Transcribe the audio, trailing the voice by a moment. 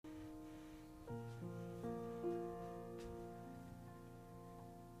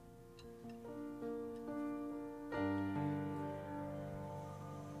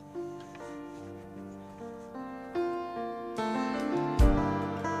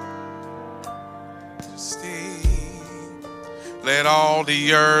majesty. Let all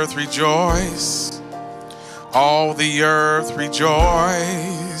the earth rejoice. All the earth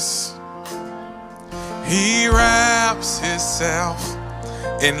rejoice. He wraps himself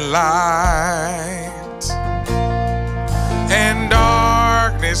in light, and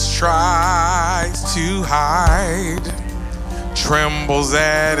darkness tries to hide. Trembles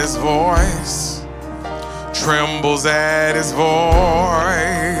at his voice. Trembles at his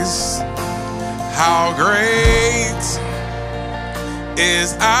voice. How great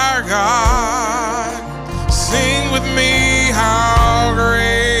is our God. Sing with me, how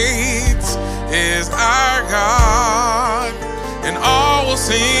great is our God. And all will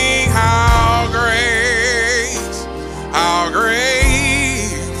sing, how great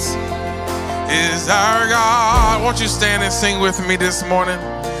is our God. Won't you stand and sing with me this morning?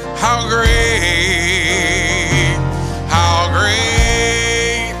 How great,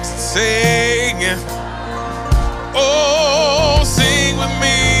 sing. Oh, sing with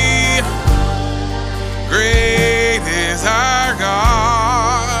me. Great is our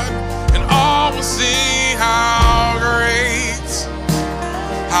God, and all will see how great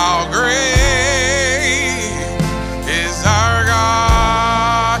is our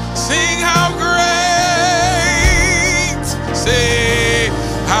God. Sing how great, say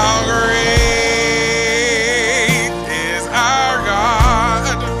how great is our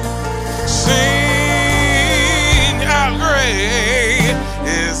God. Sing how great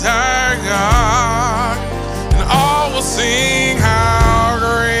is our God, and all will sing how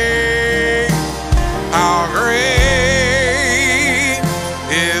great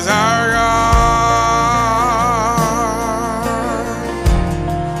is our God.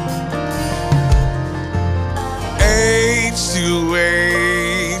 Age to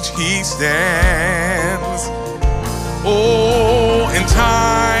age he stands. Oh, and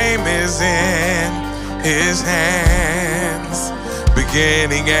time is in his hands.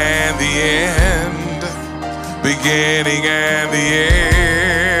 Beginning and the end. Beginning and the end.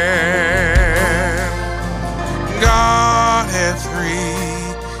 God and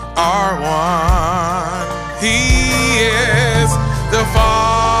three are one. He is the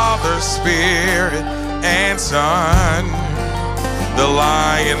Father, Spirit, and Son. The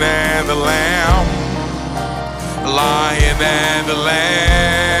Lion and the Lamb. Lion and the Lamb.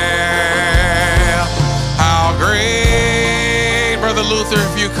 How great, Brother Luther,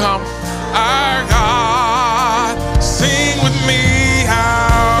 if you come, our God. Sing with me,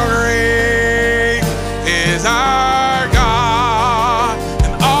 how great is our God,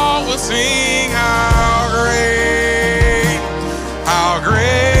 and all will sing how great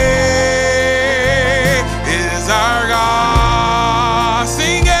is our God.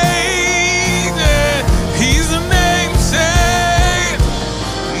 Sing ages, he's the namesake,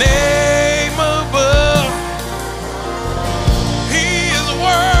 name above. He is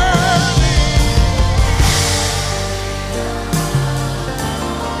worthy.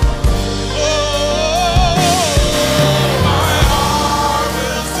 Oh, my heart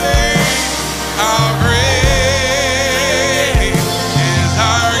will sing how great is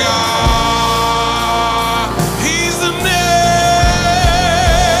our God. He's the name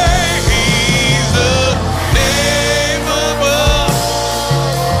above.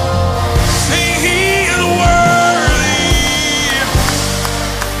 Sing, he is worthy.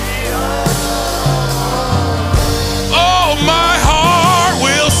 Oh, my heart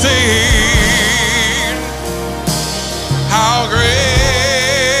will sing how great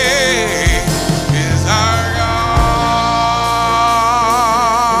is our God.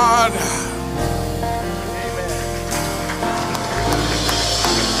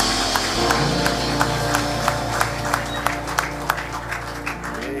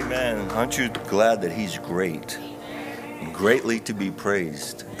 Amen. Aren't you glad that he's great and greatly to be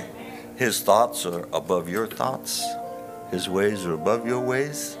praised? His thoughts are above your thoughts. His ways are above your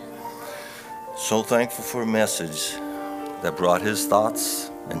ways. So thankful for a message that brought his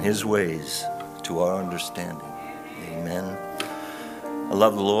thoughts and his ways to our understanding. Amen. I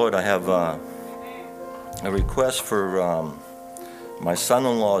love the Lord. I have a request for my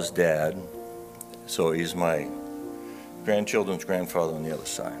son-in-law's dad. So he's my grandchildren's grandfather on the other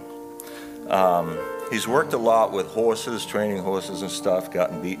side. He's worked a lot with horses, training horses and stuff,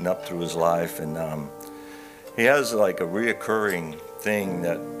 gotten beaten up through his life, and he has like a reoccurring thing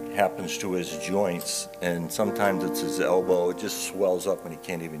that happens to his joints, and sometimes it's his elbow. It just swells up and he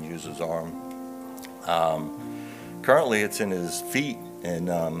can't even use his arm. Currently it's in his feet, and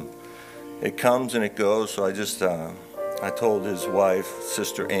it comes and it goes. So I told his wife,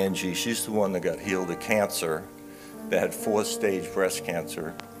 Sister Angie, she's the one that got healed of cancer, that had 4th stage breast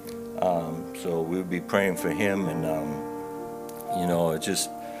cancer. So we'll be praying for him. And, it's just,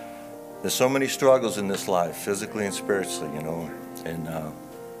 there's so many struggles in this life, physically and spiritually, and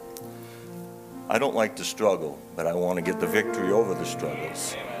I don't like to struggle, but I want to get the victory over the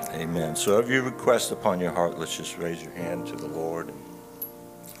struggles. Amen. So if you request upon your heart, let's just raise your hand to the Lord.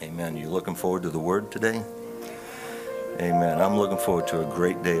 Amen. You looking forward to the word today? Amen. I'm looking forward to a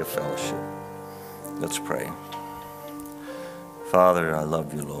great day of fellowship. Let's pray. Father, I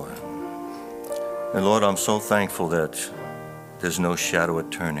love you, Lord. And Lord, I'm so thankful that there's no shadow of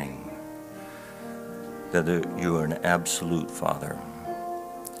turning, that you are an absolute Father.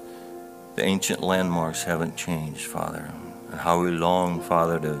 The ancient landmarks haven't changed, Father. And how we long,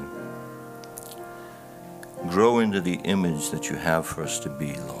 Father, to grow into the image that you have for us to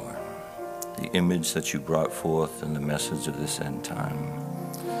be, Lord. The image that you brought forth in the message of this end time.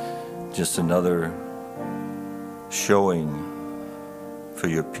 Just another showing for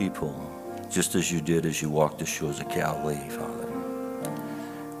your people, just as you did as you walked the shores of Galilee, Father.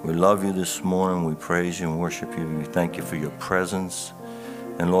 We love you this morning. We praise you and worship you. We thank you for your presence.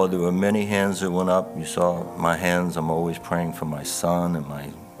 And Lord, there were many hands that went up. You saw my hands. I'm always praying for my son and my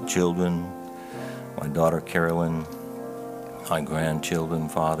children, my daughter Carolyn, my grandchildren,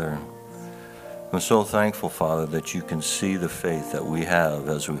 Father. I'm so thankful, Father, that you can see the faith that we have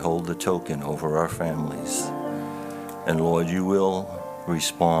as we hold the token over our families. And Lord, you will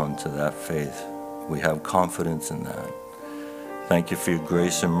respond to that faith. We have confidence in that. Thank you for your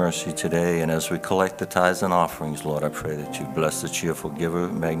grace and mercy today. And as we collect the tithes and offerings, Lord, I pray that you bless the cheerful giver,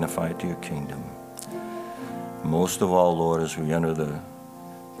 magnify it to your kingdom. Most of all, Lord, as we enter the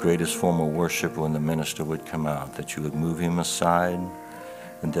greatest form of worship when the minister would come out, that you would move him aside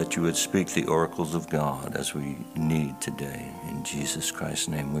and that you would speak the oracles of God as we need today. In Jesus Christ's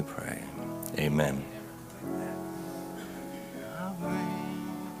name we pray. Amen.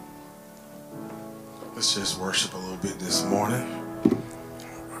 Let's just worship a little bit this morning.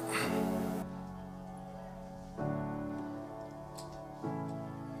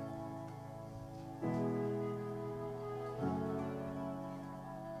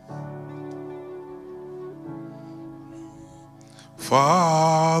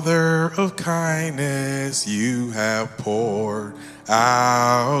 Father of kindness, you have poured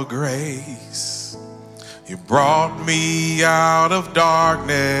out grace. You brought me out of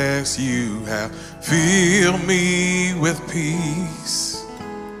darkness. You have filled me with peace.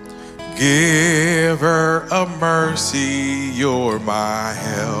 Giver of mercy, you're my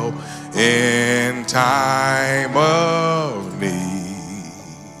help in time of need.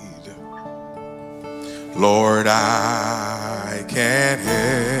 Lord, I can't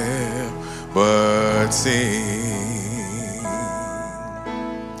help but sing.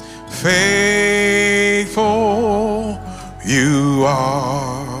 Faithful you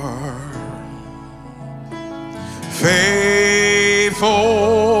are, faithful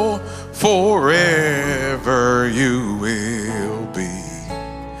forever you will be.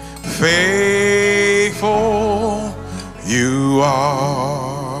 Faithful you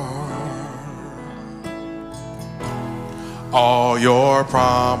are. All your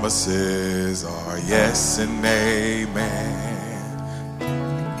promises are yes and amen.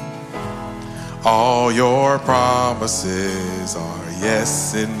 All your promises are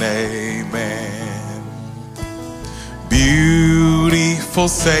yes and amen. Beautiful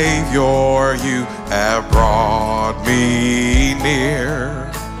Savior, you have brought me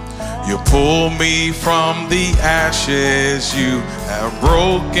near. You pull me from the ashes. You have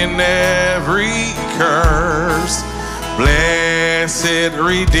broken every curse. Blessed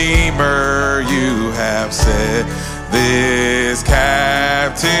Redeemer, you have set this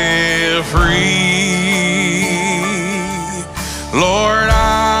captive free. Lord,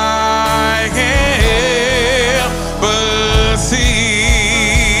 I can't help but sing.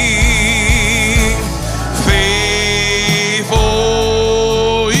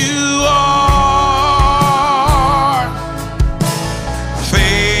 Faithful you are,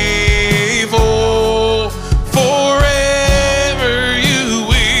 faithful forever you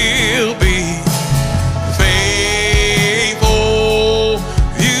will be. Faithful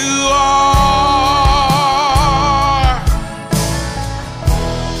you are.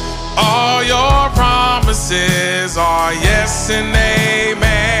 All your promises are yes and amen.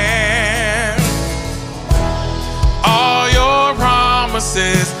 All your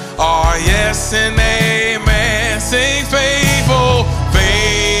promises are yes and amen. Sing faithful,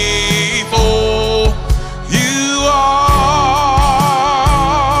 faithful you are.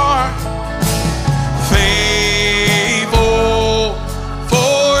 Faithful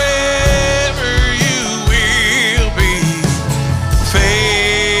forever you will be.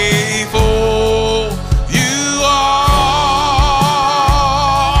 Faithful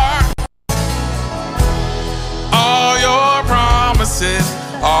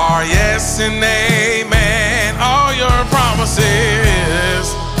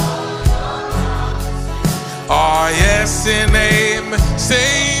yes and amen.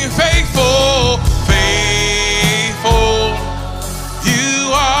 Say faithful, faithful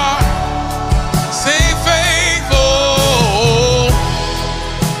you are. Say faithful,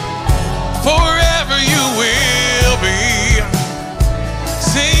 forever you will be.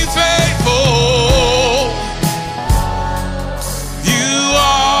 Say faithful you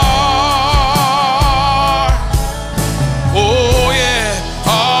are. Oh yeah,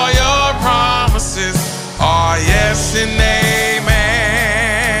 all your promises are yes and amen.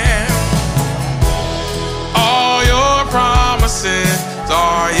 All your promises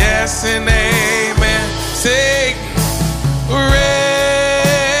are yes and amen. Say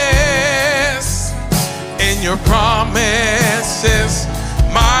rest in your promises.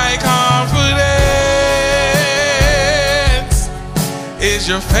 My confidence is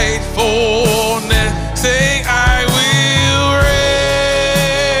your faithfulness. Say I will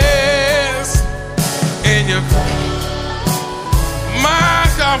rest in your, my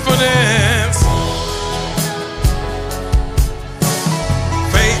confidence.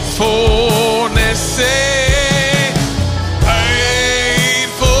 Faithfulness, say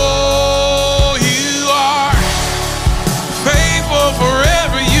faithful you are. Faithful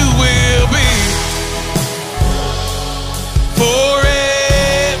forever you will be.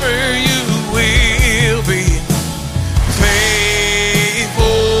 Forever you will be.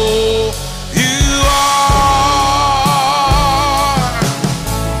 Faithful you are.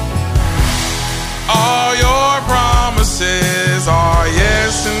 All your promises are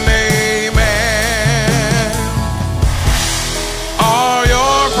yes and amen. All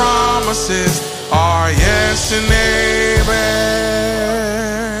your promises are yes and amen.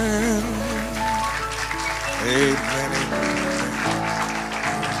 Amen, amen.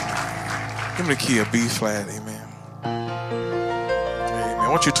 Give me the key of B flat, amen. Amen.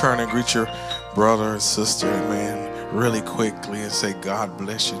 Won't you turn and greet your brother and sister, amen, really quickly and say, God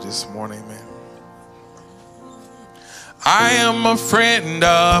bless you this morning, amen. I am a friend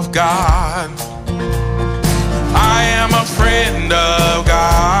of God. I am a friend of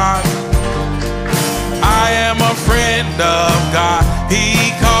God. I am a friend of God.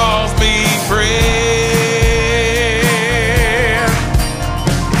 He calls me friend.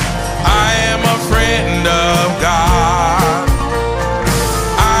 I am a friend of God.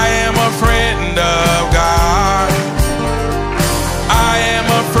 I am a friend of God. I am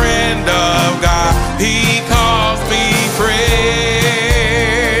a friend of God. He calls me friend.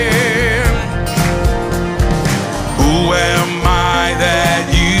 Who am I that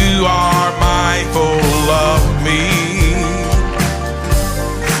you are mindful of me?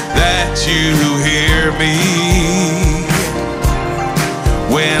 That you hear me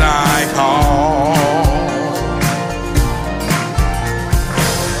when I call?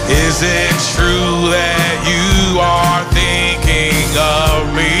 Is it true that you are thinking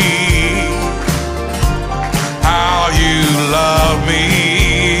of me? How you love me?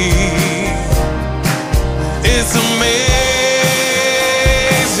 It's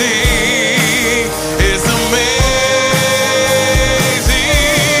amazing. It's amazing.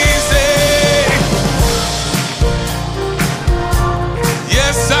 Say,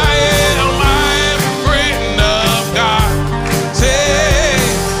 yes, I am. I am a friend of God. Say,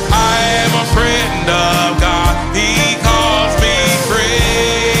 I am a friend of God. He calls me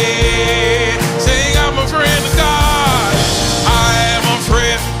friend.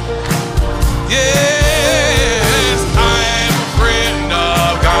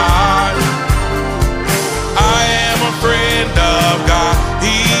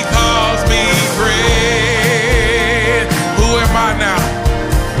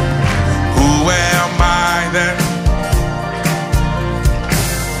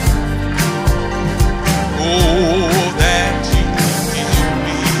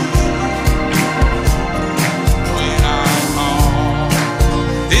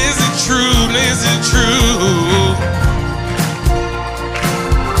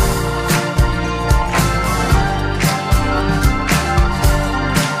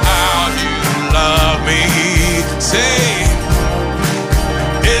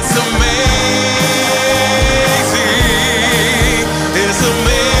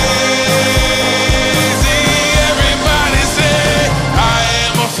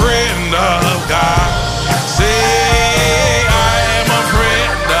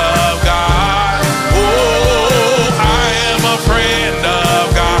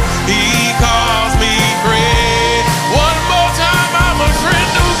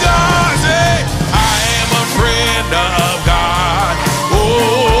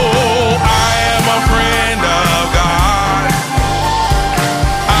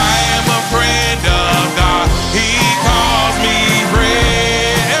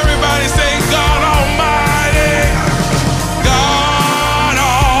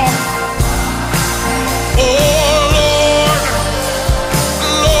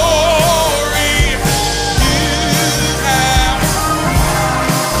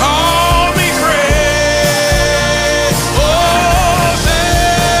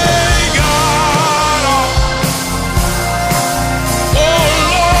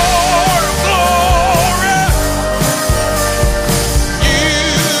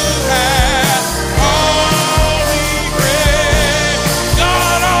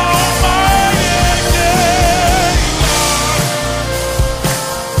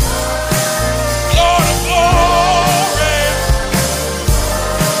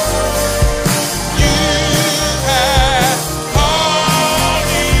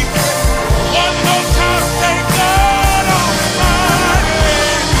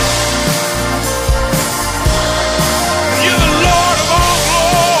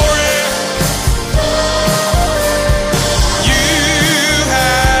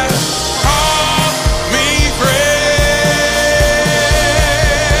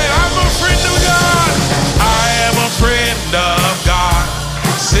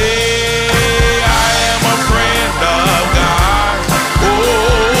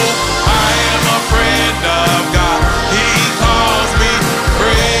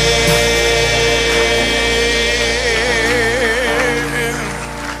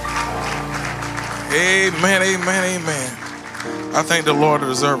 Amen, amen, amen. I think the Lord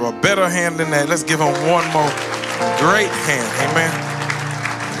deserves a better hand than that. Let's give him one more great hand. Amen.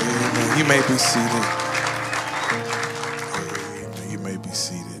 Amen. You may be seated. Amen. You may be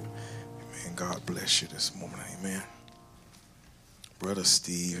seated. Amen. God bless you this morning. Amen. Brother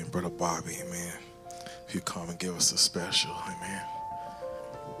Steve and Brother Bobby, amen. If you come and give us a special, amen.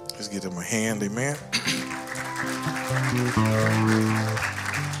 Let's give them a hand, amen.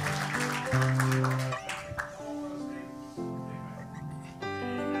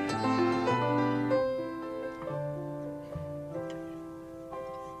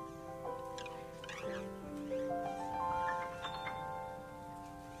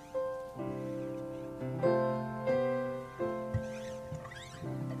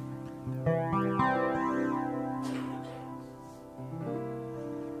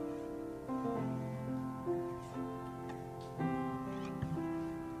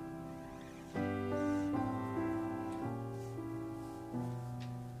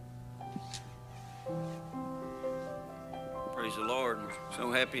 Praise the Lord. I'm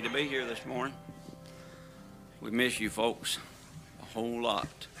so happy to be here this morning. We miss you folks a whole lot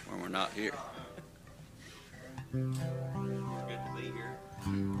when we're not here. It's good to be here.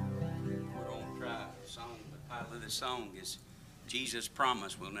 We're going to try a song. The title of this song is Jesus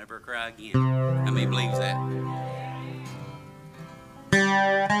Promised We'll Never Cry Again. How many believes that?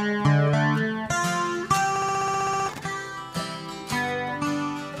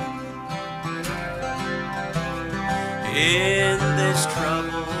 In this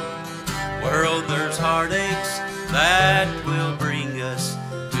troubled world, there's heartaches that will bring us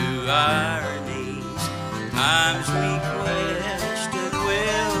to our knees. Times we question,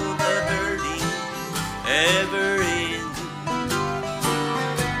 will the hurting ever end?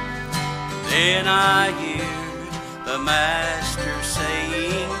 Then I hear the Master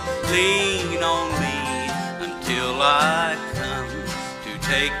saying, lean on me until I come to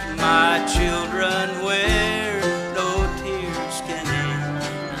take my children where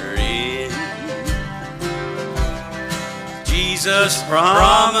Jesus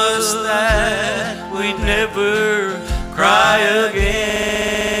promised that we'd never cry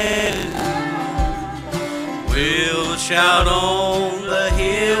again. We'll shout on the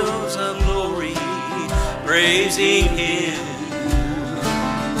hills of glory, praising Him.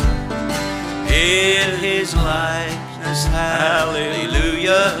 In His likeness,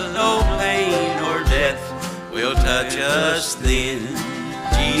 hallelujah, no pain or death will touch us then.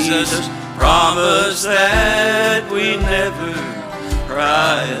 Jesus promise that we never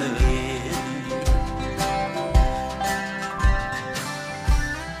cry again.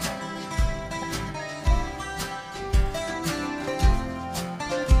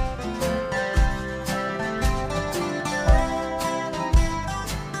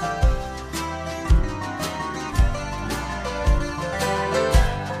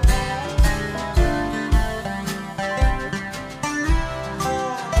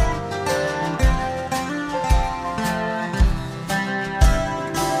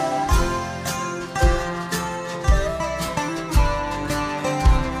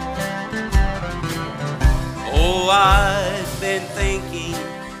 I've been thinking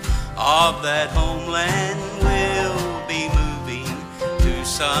of that homeland we'll be moving to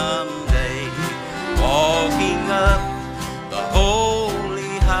someday, walking up the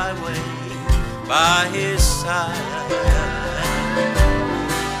holy highway by His side,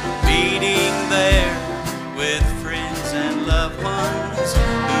 meeting there with friends and loved ones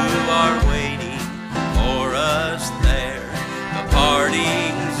who are waiting for us there. The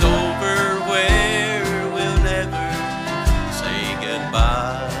parting's over where we'll never say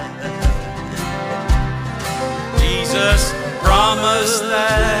goodbye. Jesus promised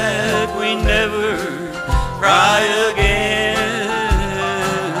that we never cry again.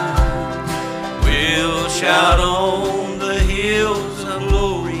 We'll shout on the hills of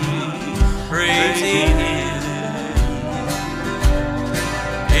glory, praising Him.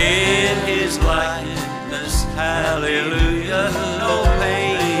 In His likeness, hallelujah, no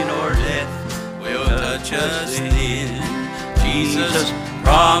pain or death will touch us then. Jesus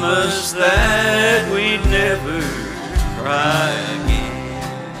promised that we'd never cry again.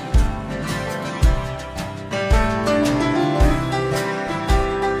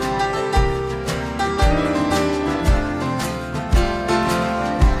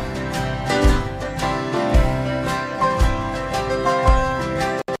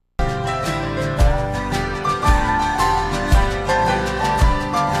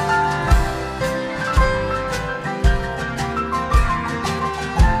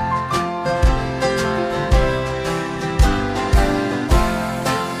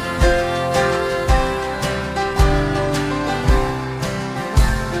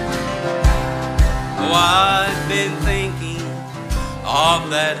 of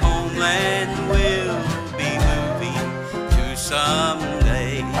that homeland will be moving to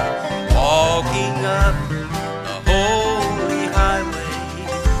someday, walking up the holy highway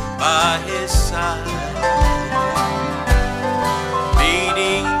by his side,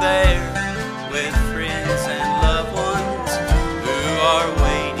 meeting there with friends and loved ones who are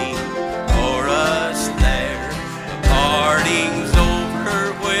waiting for us there. The parting's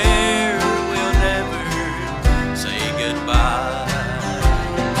over where we'll never say goodbye.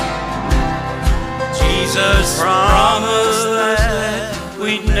 Jesus promised that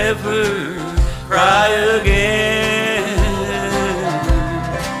we'd never cry again.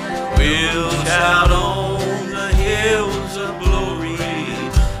 We'll shout on the hills of glory,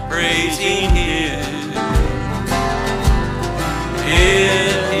 praising Him.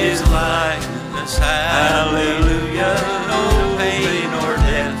 In His likeness, hallelujah, no pain or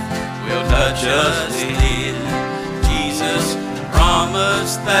death will touch us then. Jesus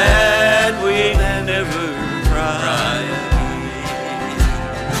promised that we'd never cry again.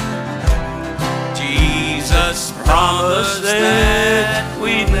 Jesus promised that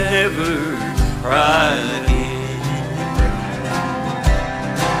we'd never cry again.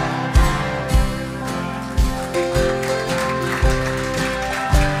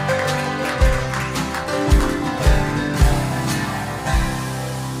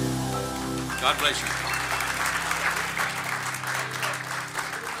 God bless you.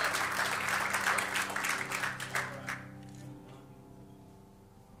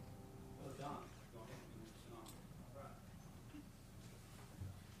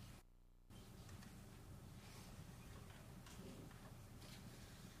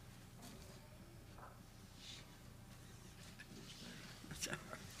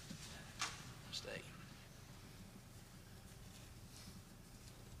 Stay.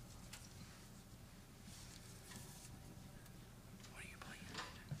 What are you playing?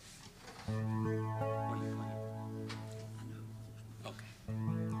 What are you playing? I know. Okay.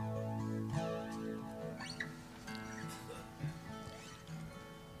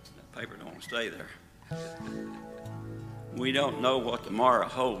 That paper don't want to stay there. We don't know what tomorrow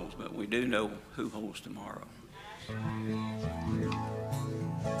holds, but we do know who holds tomorrow.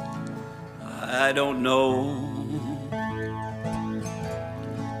 I don't know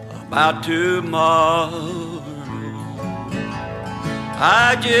about tomorrow.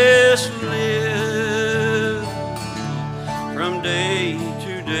 I just live from day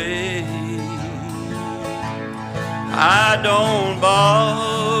to day. I don't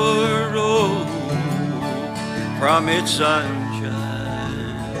borrow from its sunshine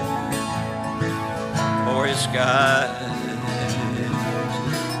or its skies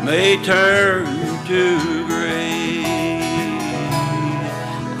may turn to gray.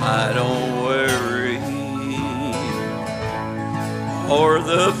 I don't worry for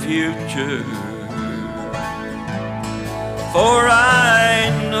the future, for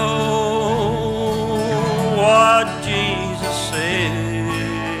I know what Jesus said,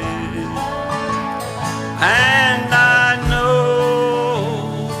 and I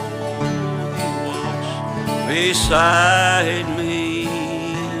know He walks beside me.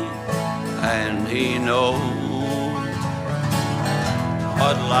 And He knows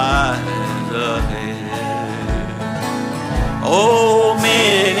what lies ahead. Oh,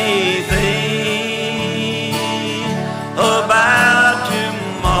 many things about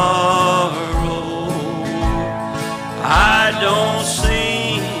tomorrow I don't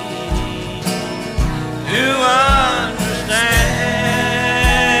seem to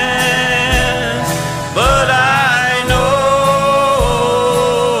understand, but I know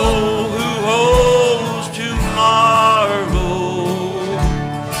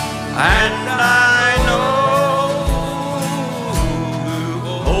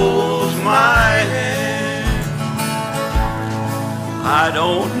I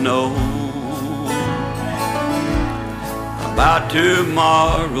don't know about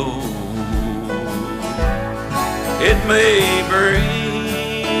tomorrow. It may bring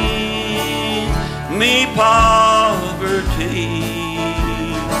me poverty,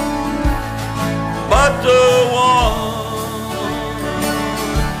 but the one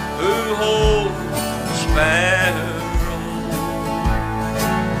who holds the sparrow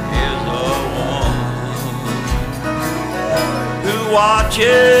is the one who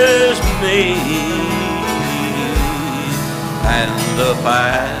watches me, and the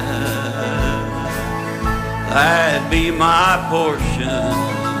path that be my portion.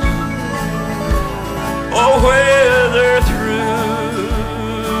 Oh, whether through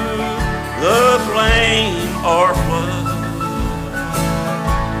the flame or flood,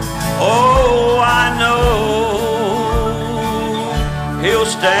 oh, I know He'll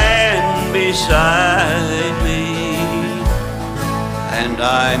stand beside me, and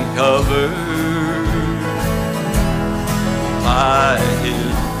I'm covered by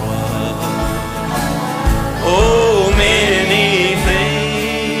His blood. Oh, many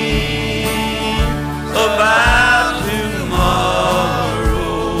things about tomorrow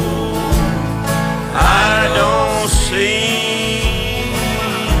I don't seem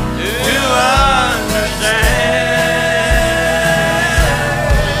to understand,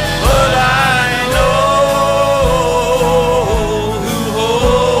 but I know who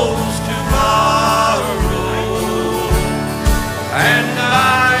holds tomorrow, and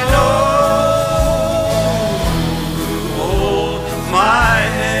I know who holds my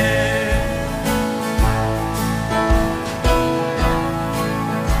hand.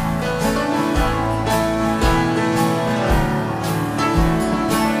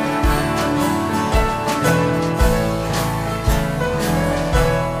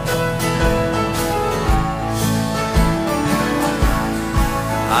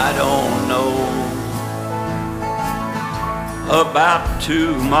 I don't know about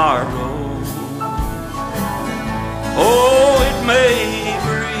tomorrow. Oh, it may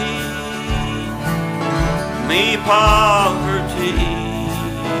bring me poverty.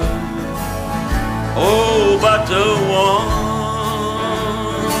 Oh, but the one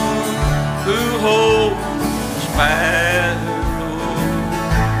who holds sparrow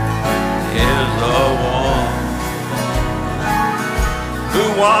is the one who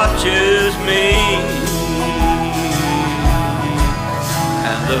watches me,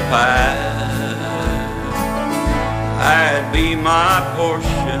 and the path I'd be my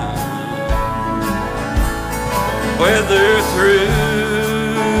portion, whether through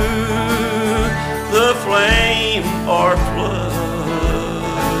the flame or flood,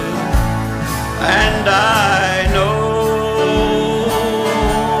 and I know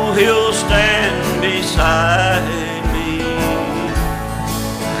He'll stand beside me,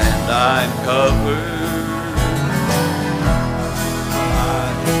 and I'm covered by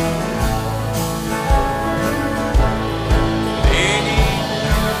any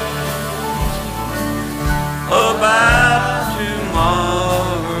about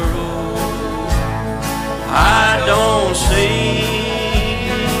tomorrow I don't seem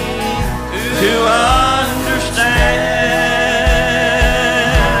to understand,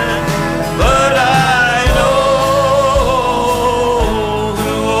 but I know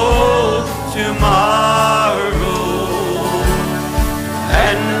who holds tomorrow,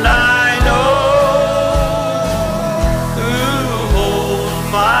 and I know who holds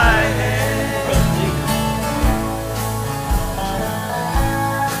my hand.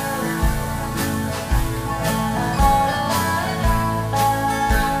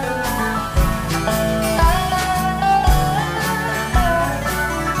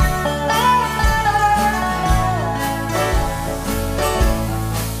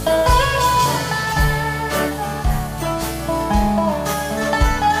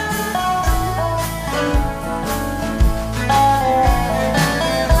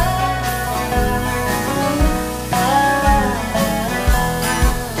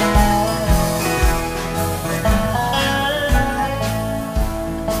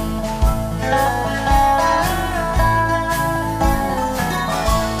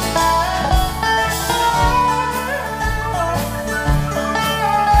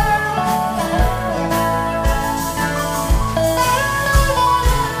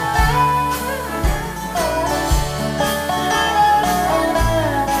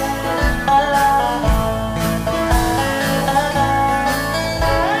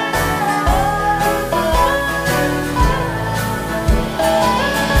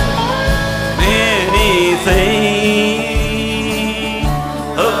 Anything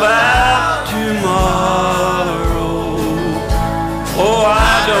about tomorrow, oh,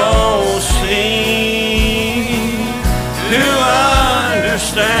 I don't seem to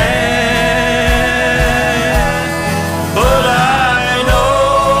understand, but I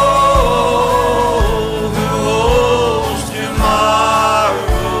know who holds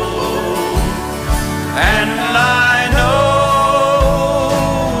tomorrow, and I know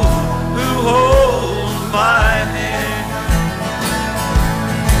who holds my hand.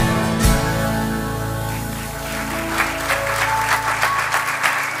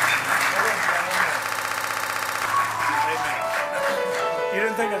 You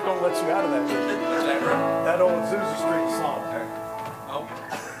didn't think I was going to let you out of that, did you? That old Azusa Street song.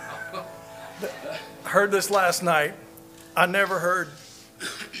 I heard this last night. I never heard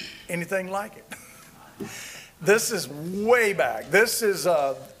anything like it. This is way back. This is,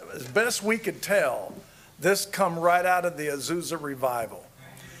 as best we could tell, This come right out of the Azusa revival.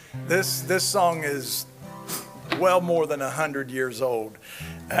 This song is well more than 100 years old.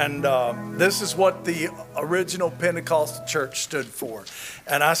 And this is what the original Pentecostal church stood for.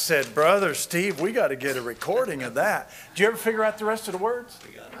 And I said, Brother Steve, we got to get a recording of that. Did you ever figure out the rest of the words?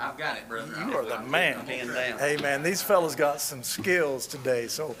 I've got it, brother. You are the man. Down. Hey, man, these fellas got some skills today.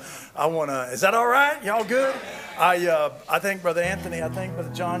 So I want to, is that all right? Y'all good? I think, Brother Anthony, I think,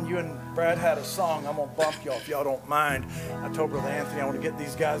 Brother John, you and Brad had a song. I'm going to bump y'all if y'all don't mind. I told Brother Anthony I want to get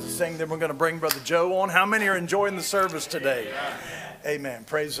these guys to sing. Then we're going to bring Brother Joe on. How many are enjoying the service today? Amen.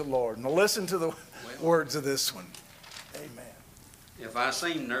 Praise the Lord. Now listen to the words of this one. Amen. If I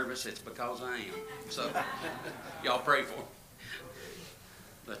seem nervous, it's because I am. So, y'all pray for me.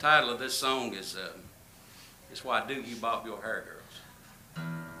 The title of this song is Why Do You Bob Your Hair, Girls?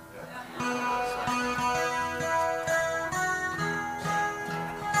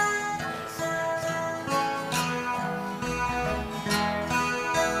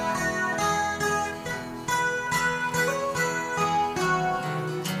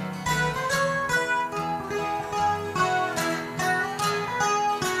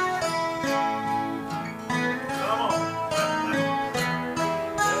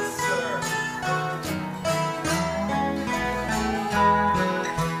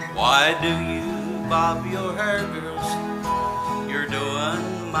 Why do you bob your hair, girls? You're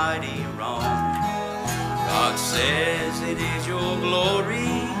doing mighty wrong. God says it is your glory.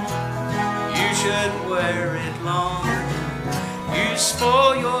 You should wear it long. You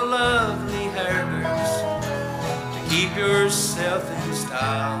spoil your lovely hair, girls, to keep yourself in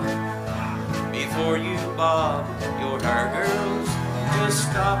style. Before you bob your hair, girls, just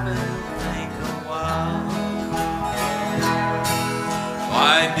stop and think a while.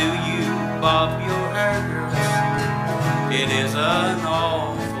 Why do you bob your hair, girls? It is an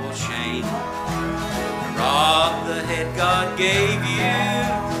awful shame to rob the head God gave you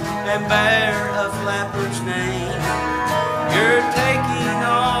and bear a flapper's name. You're taking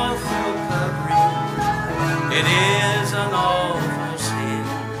off your covering. It is an awful sin.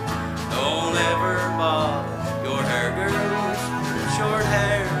 Don't ever bob your hair, girls. Short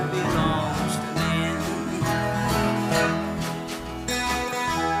hair belongs to men.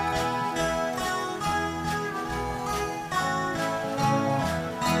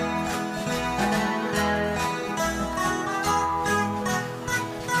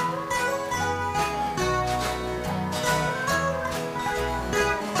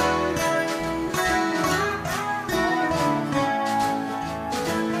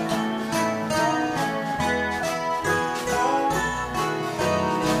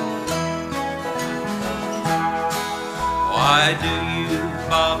 Why do you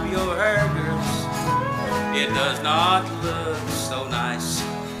bob your hair, girls? It does not look so nice.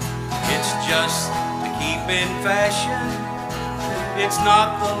 It's just to keep in fashion. It's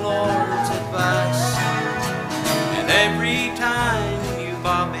not the Lord's advice. And every time you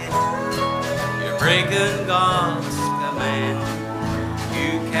bob it, you're breaking God's command.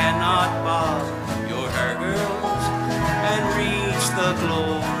 You cannot bob your hair, girls, and reach the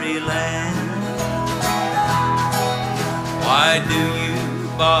glory land. Why do you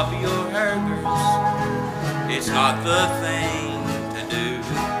bob your hair, girls? It's not the thing to do.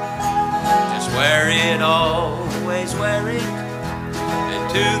 Just wear it, always wear it, and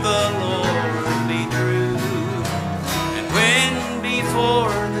to the Lord be true. And when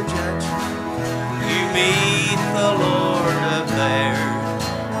before the judgment you meet the Lord up there,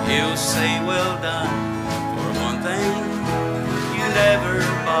 He'll say, well done, for one thing, you never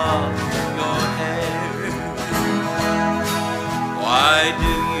bob your hair. Why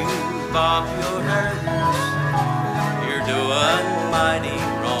do you bob your hair, girls? You're doing mighty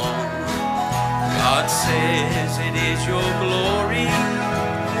wrong. God says it is your glory,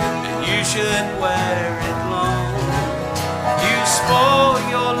 and you should wear it long. You spoil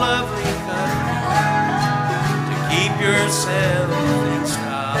your lovely covering to keep yourself in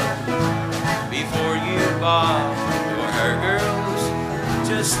style. Before you bob your hair, girls,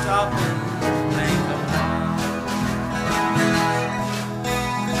 just stop and think a while.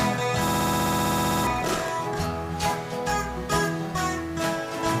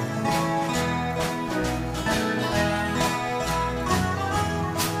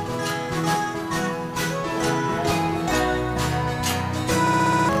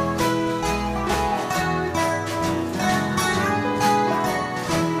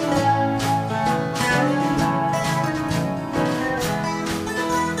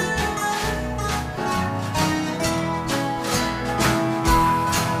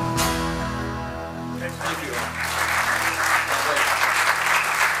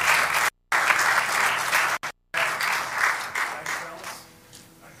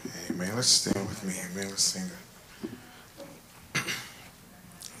 Amen. Let's stand with me. Amen. Let's sing it. I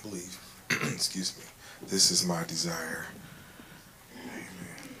believe, excuse me, this is my desire. Amen.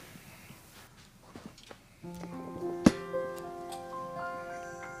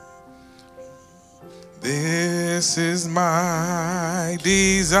 This is my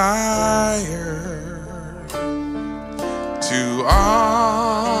desire to honor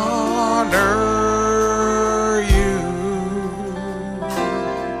you,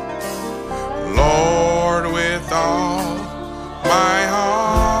 Lord, with all my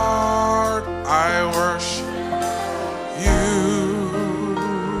heart I worship you.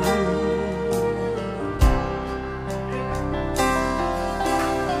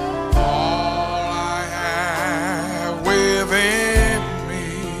 All I have within me,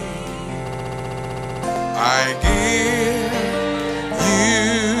 I give you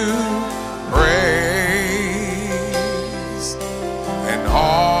praise, and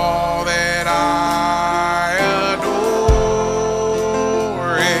all that I adore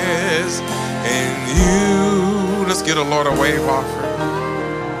is in you. Let's get a Lord a wave offering.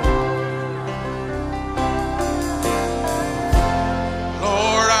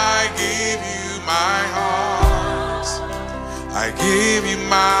 Lord, I give you my heart, I give you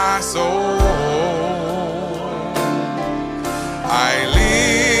my soul, I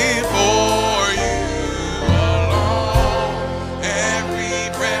live for you alone. Every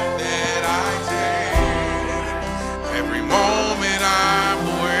breath that I take, every moment I'm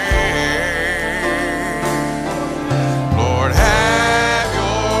awake, Lord, have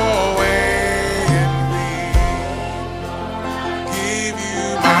your way in me. Give you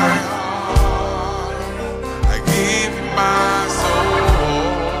my heart, I give you my soul,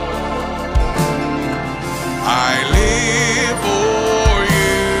 I live for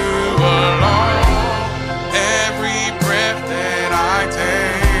you alone. Every breath that I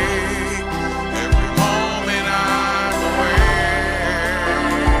take, every moment I'm awake,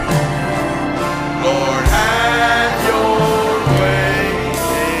 Lord, have your way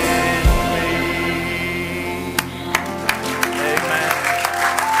Amen.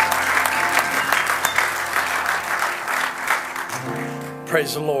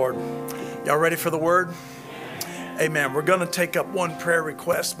 Praise the Lord. Y'all ready for the word? Amen. We're going to take up one prayer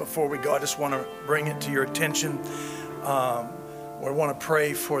request before we go. I just want to bring it to your attention. We want to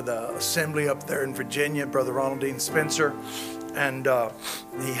pray for the assembly up there in Virginia, Brother Ronald Dean Spencer. And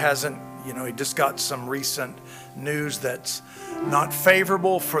he hasn't, he just got some recent news that's not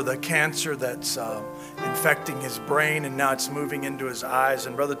favorable for the cancer that's infecting his brain, and now it's moving into his eyes.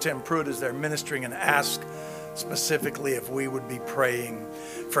 And Brother Tim Pruitt is there ministering and asked specifically if we would be praying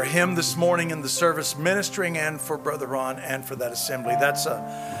for him this morning in the service, ministering, and for Brother Ron and for that assembly. That's a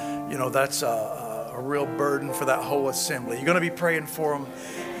real burden for that whole assembly. You're going to be praying for them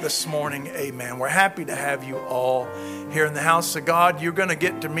this morning. Amen. We're happy to have you all here in the house of God. You're going to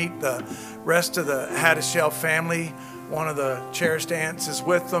get to meet the rest of the Howdeshell family. One of the cherished aunts is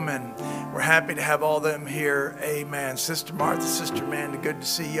with them, and we're happy to have all of them here. Amen. Sister Martha, Sister Amanda, good to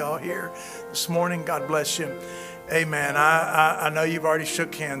see y'all here this morning. God bless you. Amen. I know you've already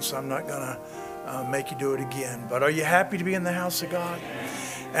shook hands, so I'm not going to make you do it again. But are you happy to be in the house of God?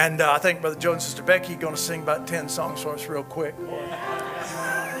 And I think Brother Joe and Sister Becky are going to sing about 10 songs for us real quick.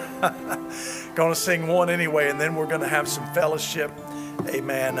 Going to sing one anyway, and then we're going to have some fellowship.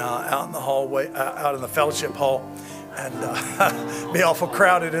 Amen. Out in the hallway, out in the fellowship hall. And be awful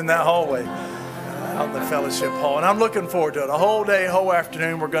crowded in that hallway out in the fellowship hall. And I'm looking forward to it. A whole day, whole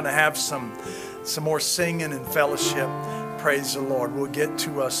afternoon, we're going to have some more singing and fellowship. Praise the Lord. We'll get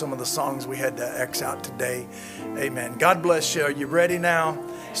to some of the songs we had to X out today. Amen. God bless you. Are you ready now?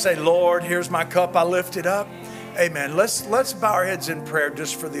 Say, Lord, here's my cup. I lift it up. Amen. Let's bow our heads in prayer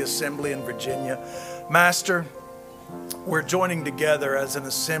just for the assembly in Virginia. Master, we're joining together as an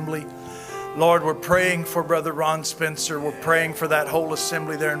assembly. Lord, we're praying for Brother Ron Spencer. We're praying for that whole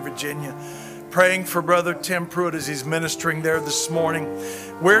assembly there in Virginia. Praying for Brother Tim Pruitt as he's ministering there this morning.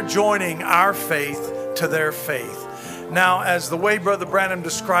 We're joining our faith to their faith. Now, as the way Brother Branham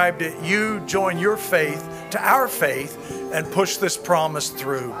described it, you join your faith to our faith and push this promise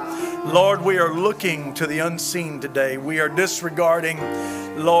through. Lord, we are looking to the unseen today. We are disregarding,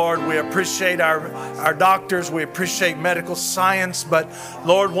 Lord, we appreciate our doctors. We appreciate medical science. But,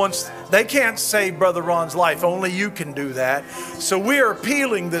 Lord, once they can't save Brother Ron's life, only you can do that. So we are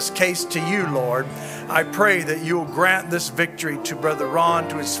appealing this case to you, Lord. I pray that you will grant this victory to Brother Ron,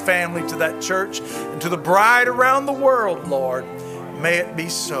 to his family, to that church, and to the bride around the world, Lord. May it be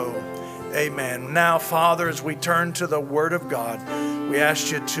so. Amen. Now, Father, as we turn to the Word of God, we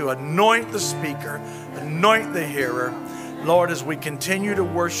ask you to anoint the speaker, anoint the hearer. Lord, as we continue to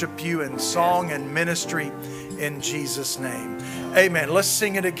worship you in song and ministry in Jesus' name. Amen. Let's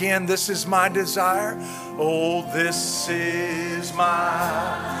sing it again. This is my desire. Oh, this is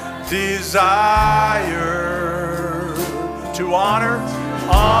my desire to honor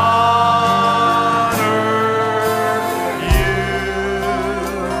all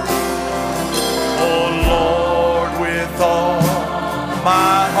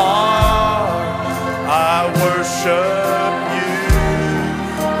my heart, I worship you.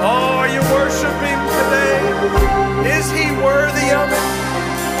 Oh, are you worshiping today? Is he worthy of it?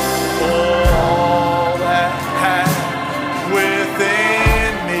 All that hath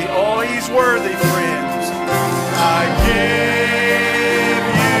within me. Oh, he's worthy, friends. I give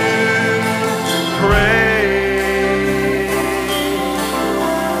you praise.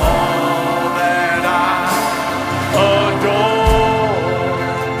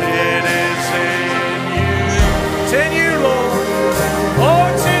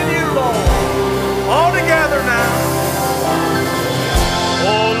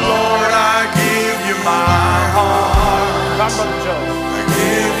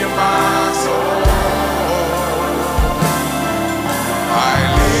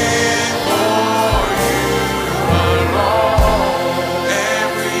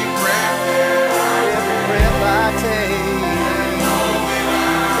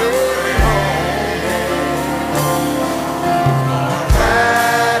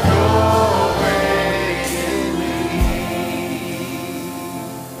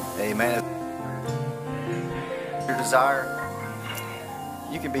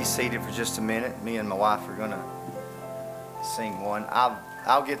 You can be seated for just a minute. Me and my wife are going to sing one.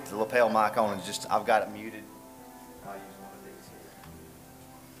 I'll get the lapel mic on and I've got it muted. I'll use one of these here.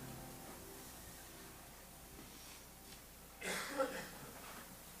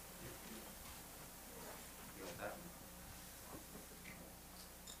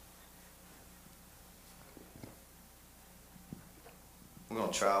 We're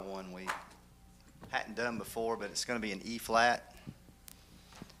going to try one we hadn't done before, but it's going to be an E flat.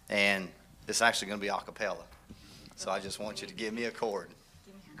 And it's actually going to be a cappella. So I just want you to give me a chord.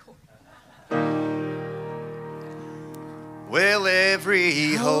 Well,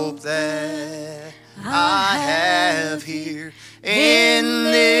 every hope that I have here in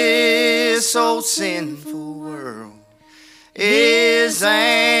this old sinful world is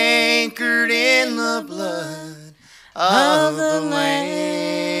anchored in the blood of the Lamb.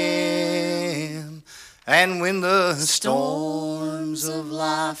 And when the storms of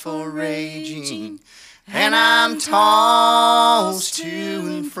life are raging and I'm tossed to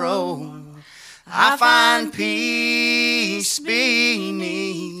and fro, I find peace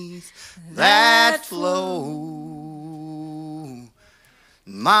beneath that flow.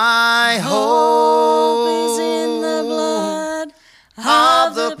 My hope is in the blood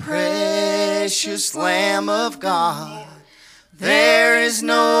of the precious Lamb of God. There is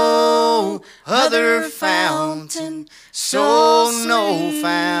no other fountain, so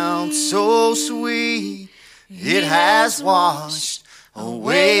sweet. It has washed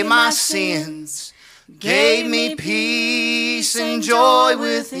away my sins, gave me peace and joy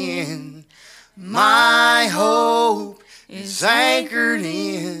within. My hope is anchored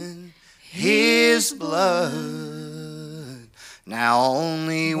in His blood. Now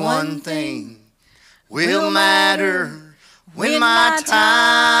only one thing will matter when my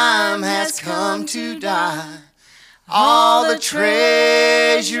time has come to die. All the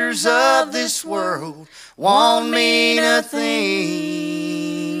treasures of this world won't mean a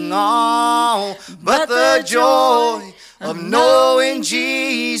thing, oh, but the joy of knowing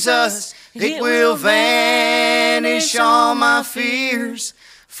Jesus, it will vanish all my fears,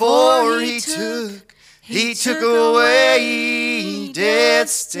 for He took away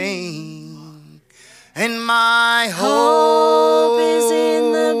death's sting. And my hope is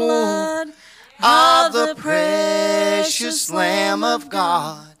in the blood of the precious Lamb of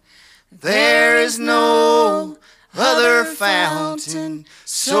God. There is no other fountain,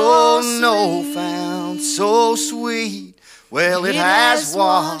 so sweet. Well, it has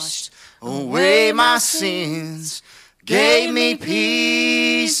washed away my sins, gave me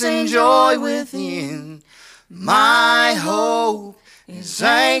peace and joy within. My hope is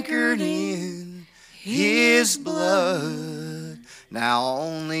anchored in His blood. Now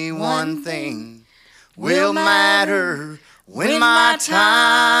only one thing will matter when my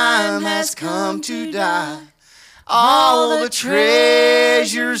time has come to die. All the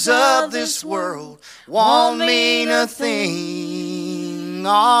treasures of this world won't mean a thing,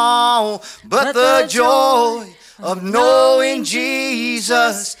 oh, but the joy of knowing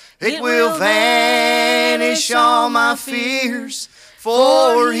Jesus, It will vanish all my fears,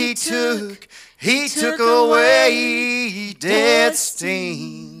 for He took away death's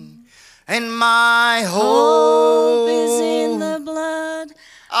sting. And my hope is in the blood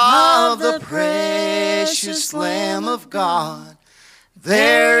of the precious Lamb of God.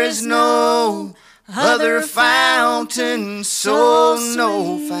 There is no other fountain so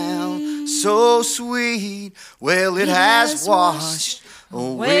sweet. Well, it has washed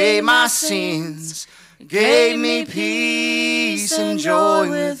away my sins, gave me peace and joy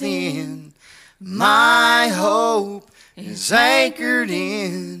within. My hope is anchored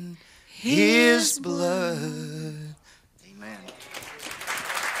in His blood. Amen.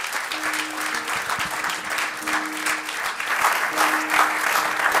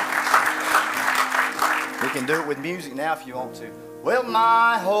 We can do it with music now if you want to. Well,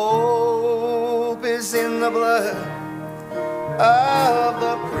 my hope is in the blood of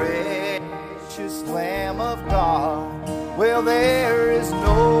the precious Lamb of God. Well, there is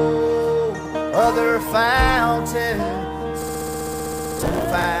no other fountain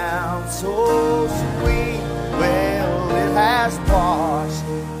found so sweet. Well, it has washed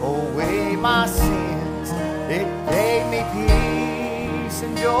away my sins. It gave me peace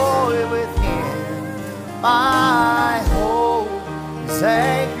and joy within. My hope is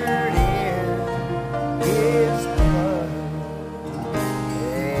anchored in His blood.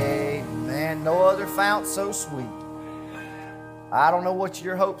 Amen. No other fount so sweet. I don't know what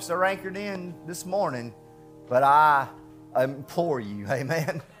your hopes are anchored in this morning, but I implore you,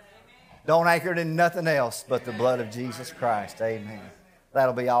 amen. Don't anchor it in nothing else but the blood of Jesus Christ. Amen.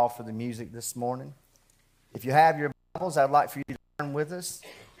 That'll be all for the music this morning. If you have your Bibles, I'd like for you to turn with us.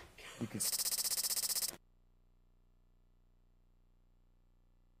 You could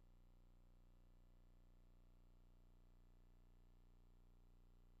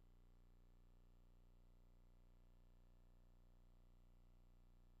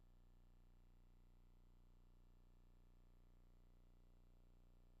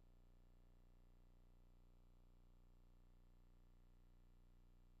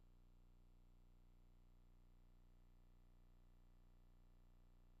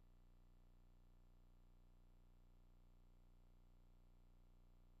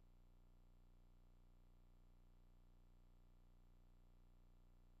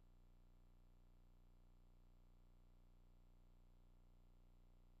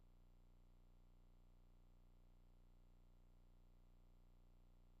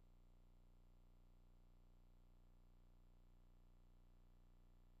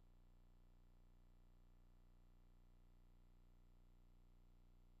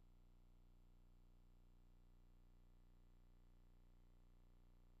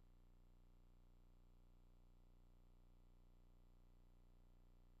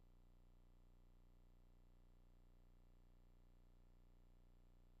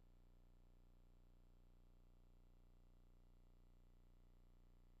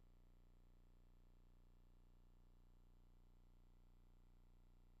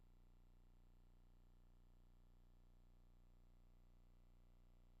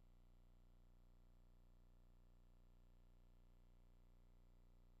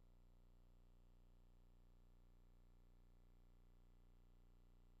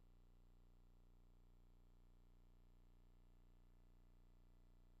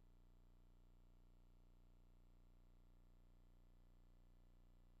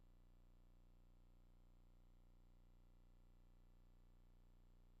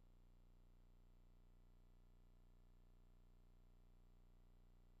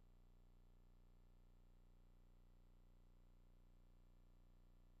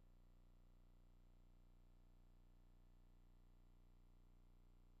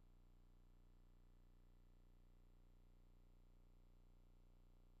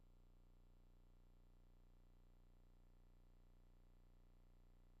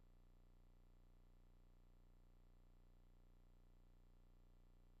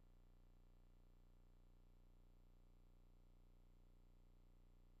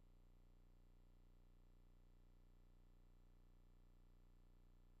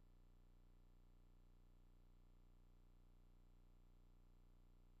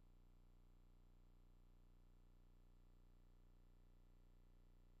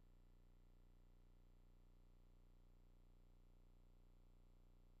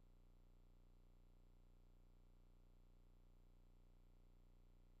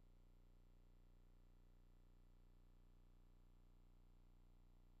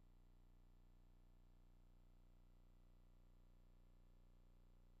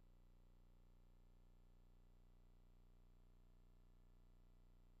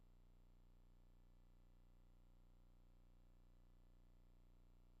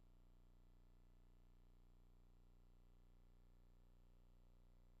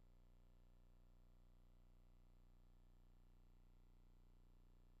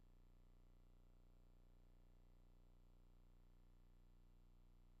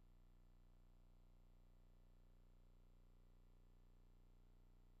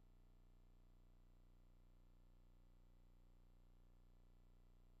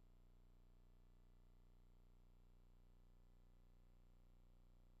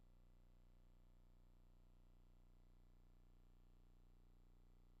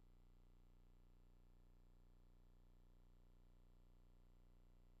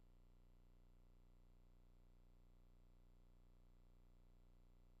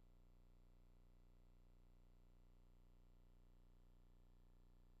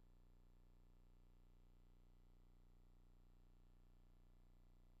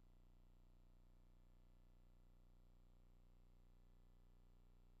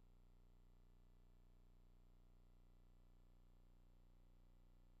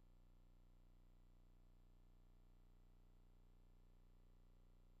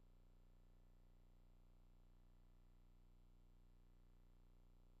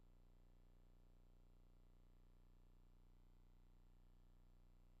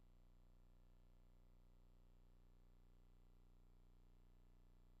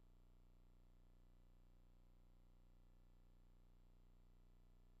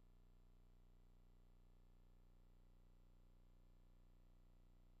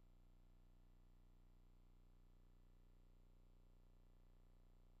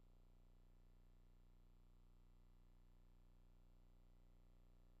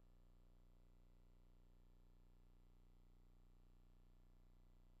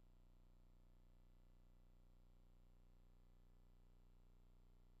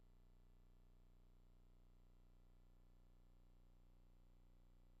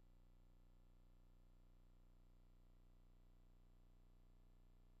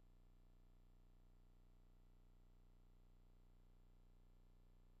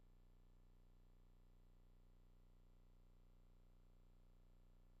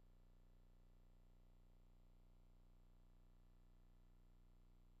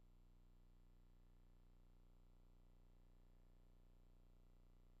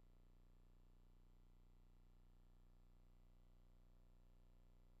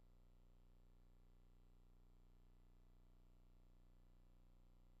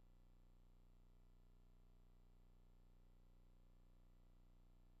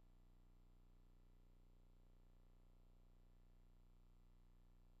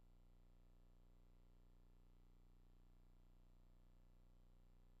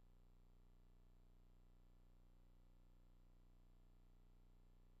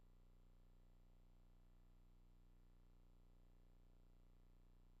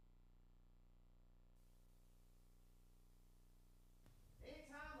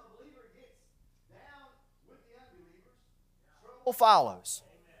trouble follows.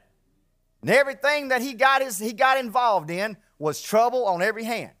 And everything that he got involved in was trouble on every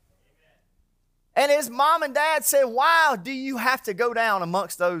hand. And his mom and dad said, why do you have to go down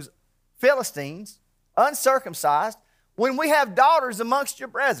amongst those Philistines, uncircumcised, when we have daughters amongst your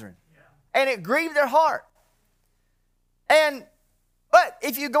brethren? And it grieved their heart. But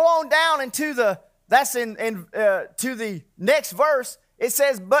if you go on down into to the next verse, it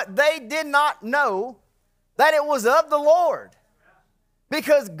says, but they did not know that it was of the Lord,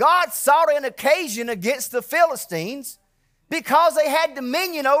 because God sought an occasion against the Philistines because they had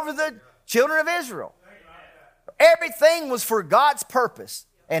dominion over the children of Israel. Everything was for God's purpose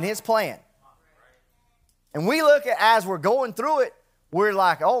and his plan. And we look at, as we're going through it, we're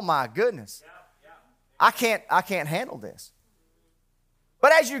like, oh my goodness, I can't handle this.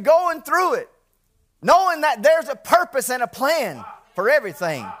 But as you're going through it, knowing that there's a purpose and a plan for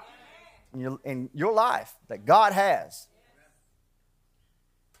everything in your life that God has.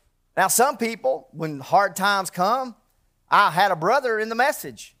 Now, some people, when hard times come, I had a brother in the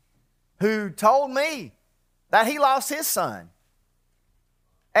message who told me that he lost his son.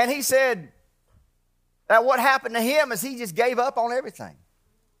 And he said that what happened to him is he just gave up on everything.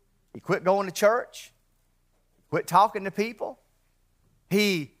 He quit going to church, quit talking to people.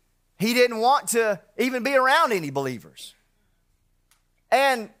 He didn't want to even be around any believers.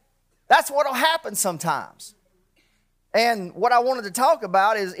 And that's what will happen sometimes. And what I wanted to talk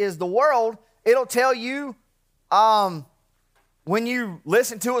about is the world. It'll tell you when you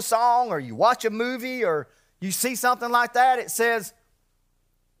listen to a song or you watch a movie or you see something like that, it says,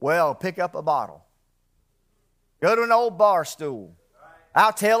 well, pick up a bottle. Go to an old bar stool.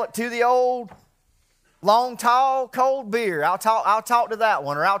 I'll tell it to the old long, tall, cold beer. I'll talk to that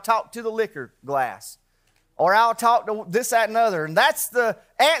one, or I'll talk to the liquor glass, or I'll talk to this, that, and other. And that's the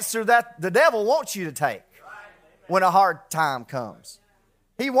answer that the devil wants you to take when a hard time comes.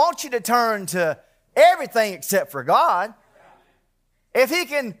 He wants you to turn to everything except for God. If he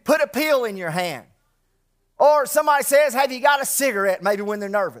can put a pill in your hand, or somebody says, have you got a cigarette, maybe when they're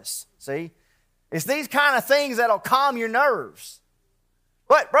nervous. See? It's these kind of things that'll calm your nerves.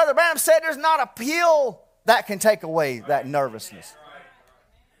 But Brother Branham said there's not a pill that can take away that nervousness.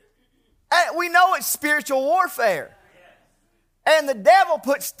 And we know it's spiritual warfare. And the devil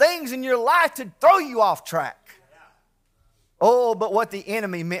puts things in your life to throw you off track. Oh, but what the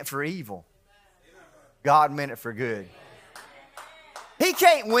enemy meant for evil, God meant it for good. He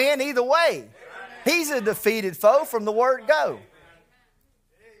can't win either way. He's a defeated foe from the word go.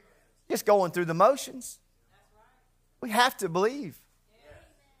 Just going through the motions. We have to believe.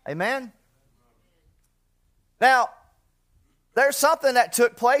 Amen? Now, there's something that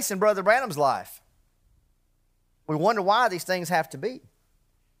took place in Brother Branham's life. We wonder why these things have to be.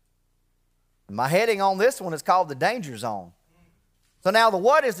 My heading on this one is called the danger zone. So now the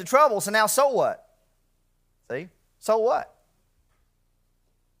what is the trouble, so now so what? See? So what?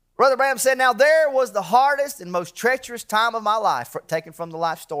 Brother Branham said, now there was the hardest and most treacherous time of my life, taken from the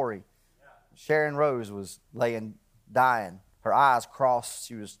life story. Sharon Rose was laying, dying. Her eyes crossed.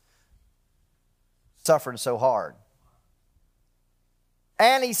 She was suffering so hard.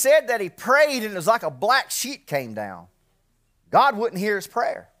 And he said that he prayed and it was like a black sheet came down. God wouldn't hear his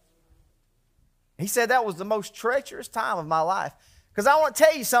prayer. He said that was the most treacherous time of my life. Because I want to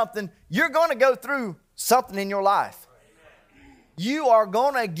tell you something. You're going to go through something in your life. You are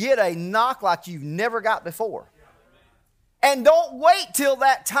going to get a knock like you've never got before. And don't wait till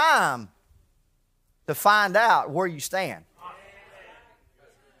that time to find out where you stand.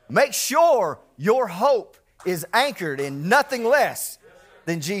 Make sure your hope is anchored in nothing less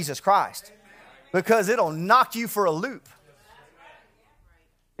than Jesus Christ. Because it'll knock you for a loop.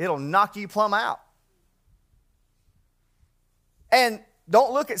 It'll knock you plumb out. And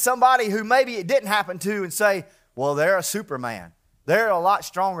don't look at somebody who maybe it didn't happen to and say, well, they're a Superman. They're a lot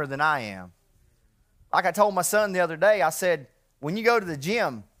stronger than I am. Like I told my son the other day, I said, when you go to the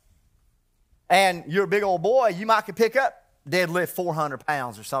gym and you're a big old boy, you might could pick up deadlift 400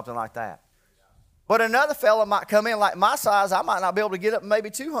 pounds or something like that. But another fella might come in like my size, I might not be able to get up maybe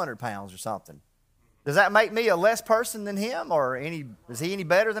 200 pounds or something. Does that make me a less person than him, or is he any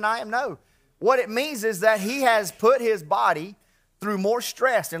better than I am? No. What it means is that he has put his body through more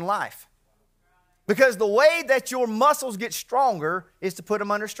stress in life. Because the way that your muscles get stronger is to put them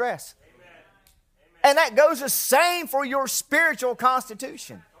under stress. Amen. And that goes the same for your spiritual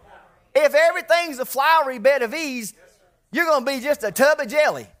constitution. If everything's a flowery bed of ease, you're going to be just a tub of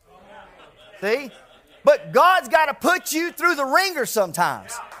jelly. See? But God's got to put you through the ringer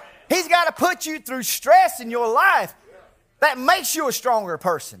sometimes. He's got to put you through stress in your life that makes you a stronger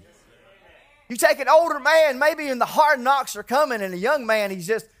person. You take an older man, maybe and the hard knocks are coming, and a young man, he's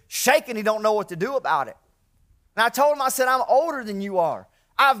just shaking. He don't know what to do about it. And I told him, I said, I'm older than you are.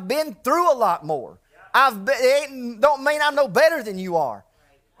 I've been through a lot more. Don't mean I'm no better than you are.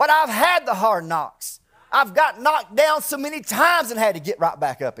 But I've had the hard knocks. I've got knocked down so many times and had to get right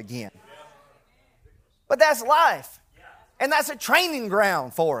back up again. But that's life. And that's a training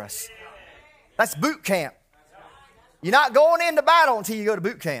ground for us. That's boot camp. You're not going into battle until you go to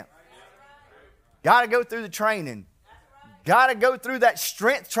boot camp. Got to go through the training. Got to go through that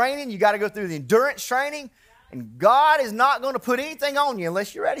strength training. You got to go through the endurance training. And God is not going to put anything on you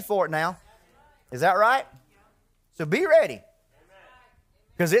unless you're ready for it now. Is that right? So be ready.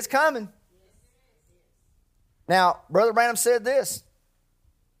 Because it's coming. Now, Brother Branham said this.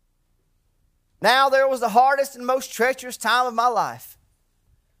 Now there was the hardest and most treacherous time of my life.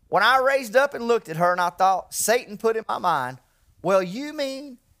 When I raised up and looked at her, and I thought, Satan put in my mind, well, you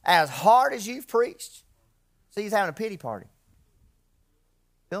mean as hard as you've preached? See, he's having a pity party.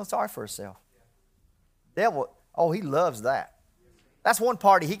 Feeling sorry for himself. Devil, oh, he loves that. That's one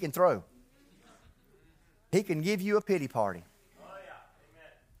party he can throw. He can give you a pity party.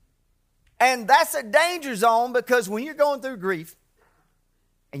 And that's a danger zone, because when you're going through grief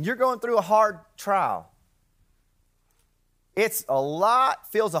and you're going through a hard trial,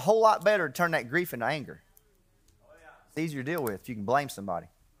 feels a whole lot better to turn that grief into anger. It's easier to deal with if you can blame somebody.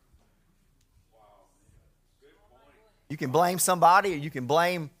 You can blame somebody, or you can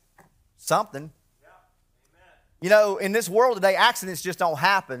blame something. You know, in this world today, accidents just don't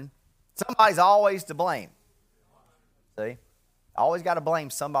happen. Somebody's always to blame. See? Always got to blame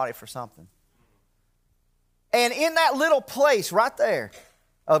somebody for something. And in that little place right there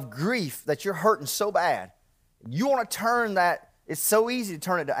of grief that you're hurting so bad, you want to turn that, it's so easy to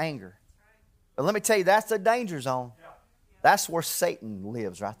turn it to anger. But let me tell you, that's the danger zone. That's where Satan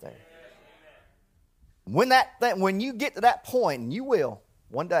lives right there. When you get to that point, and you will,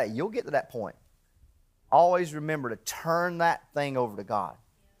 one day, you'll get to that point, always remember to turn that thing over to God.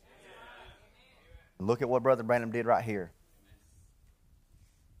 And look at what Brother Branham did right here.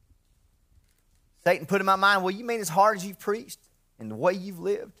 Satan put in my mind, well, you mean as hard as you've preached and the way you've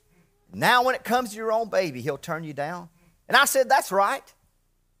lived? Now when it comes to your own baby, he'll turn you down. And I said, that's right.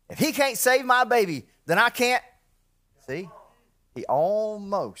 If he can't save my baby, then I can't. See? He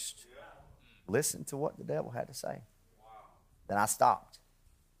almost listened to what the devil had to say. Then I stopped.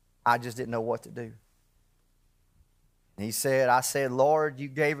 I just didn't know what to do. And I said, Lord, you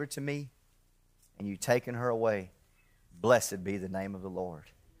gave her to me, and you've taken her away. Blessed be the name of the Lord.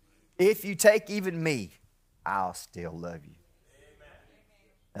 If you take even me, I'll still love you.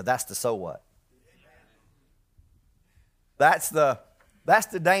 Now that's the so what. That's the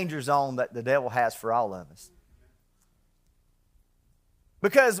danger zone that the devil has for all of us.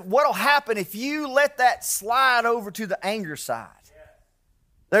 Because what will happen if you let that slide over to the anger side?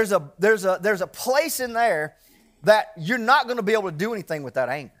 There's a place in there that you're not going to be able to do anything with that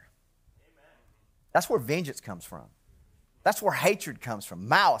anger. That's where vengeance comes from. That's where hatred comes from,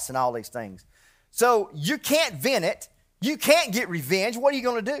 malice and all these things. So you can't vent it. You can't get revenge. What are you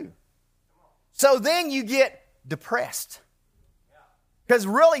going to do? So then you get depressed. Because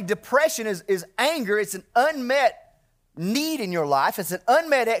really depression is anger. It's an unmet need in your life. It's an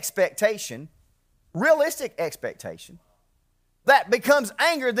unmet expectation, realistic expectation. That becomes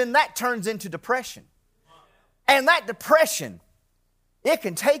anger, then that turns into depression. And that depression, it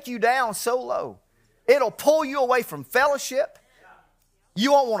can take you down so low. It'll pull you away from fellowship.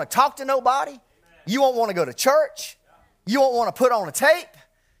 You won't want to talk to nobody. You won't want to go to church. You won't want to put on a tape.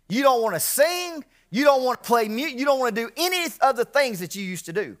 You don't want to sing. You don't want to play music. You don't want to do any of the things that you used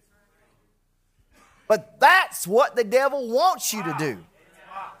to do. But that's what the devil wants you to do.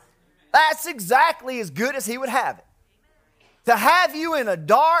 That's exactly as good as he would have it. To have you in a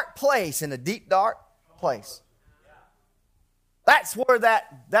dark place, in a deep, dark place. That's where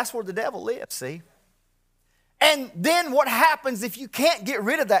the devil lives, see? And then what happens if you can't get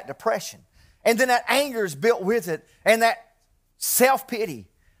rid of that depression? And then that anger is built with it. And that self-pity.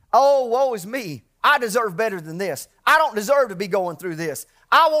 Oh, woe is me. I deserve better than this. I don't deserve to be going through this.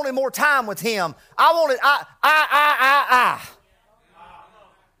 I wanted more time with him.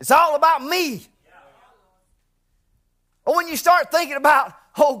 It's all about me. But when you start thinking about,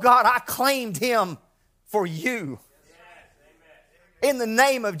 oh God, I claimed him for you. In the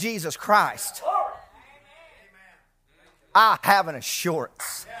name of Jesus Christ. I have an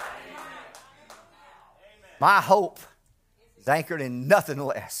assurance. My hope is anchored in nothing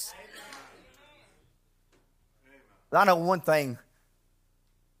less. I know one thing.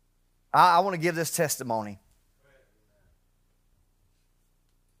 I want to give this testimony.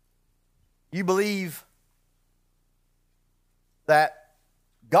 You believe that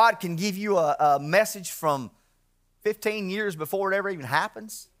God can give you a message from 15 years before it ever even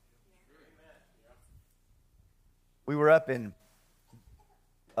happens? We were up in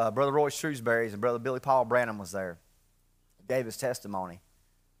Brother Roy Shrewsbury's, and Brother Billy Paul Branham was there. Gave his testimony.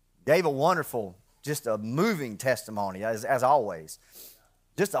 Gave a wonderful, just a moving testimony, as always.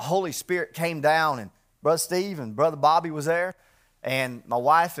 Just the Holy Spirit came down, and Brother Steve and Brother Bobby was there, and my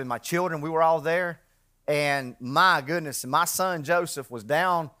wife and my children, we were all there. And my goodness, my son Joseph was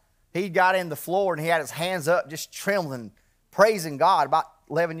down. He got in the floor, and he had his hands up, just trembling, praising God, about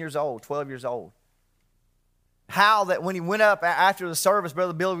 11 years old, 12 years old. How that when he went up after the service,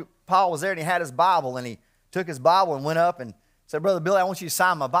 Brother Billy Paul was there, and he had his Bible, and he took his Bible and went up and said, Brother Billy, I want you to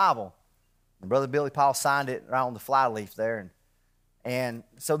sign my Bible. And Brother Billy Paul signed it right on the flyleaf there. And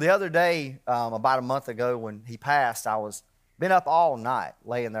so the other day, about a month ago when he passed, been up all night,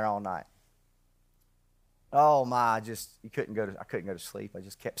 laying there all night. Oh my, I couldn't go to sleep. I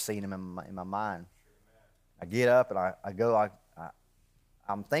just kept seeing him in my mind. I get up and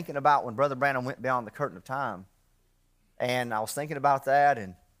I'm thinking about when Brother Branham went beyond the curtain of time. And I was thinking about that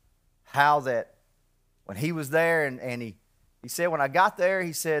and how that when he was there and he said when I got there,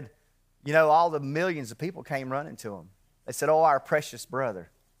 he said, you know, all the millions of people came running to him. They said, oh, our precious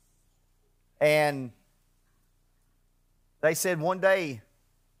brother. And they said one day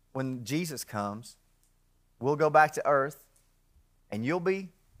when Jesus comes, we'll go back to earth and you'll be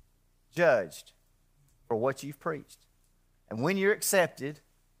judged for what you've preached. And when you're accepted,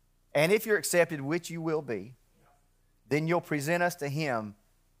 and if you're accepted, which you will be, then you'll present us to him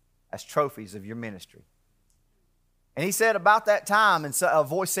as trophies of your ministry. And he said about that time, and so a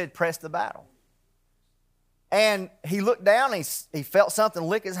voice said, press the battle. And he looked down, and he felt something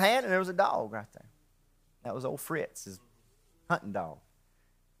lick his hand, and there was a dog right there. That was old Fritz, his hunting dog.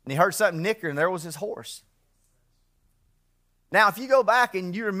 And he heard something nicker, and there was his horse. Now, if you go back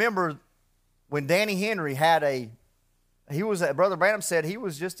and you remember when Danny Henry Brother Branham said he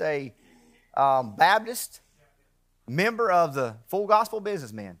was just a Baptist member of the Full Gospel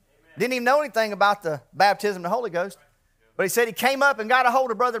Businessmen. Didn't even know anything about the baptism of the Holy Ghost. But he said he came up and got a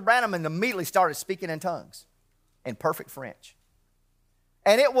hold of Brother Branham and immediately started speaking in tongues in perfect French.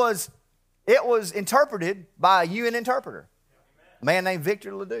 And it was interpreted by a UN interpreter, a man named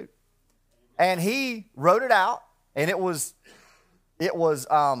Victor Leduc. And he wrote it out, and there was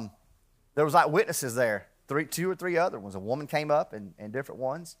like witnesses there, two or three other ones. A woman came up and different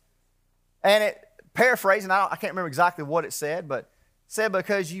ones. And it, paraphrasing, I can't remember exactly what it said, but it said,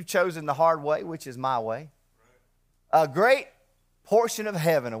 because you've chosen the hard way, which is my way, a great portion of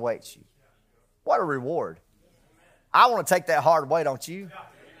heaven awaits you. What a reward. I want to take that hard way, don't you?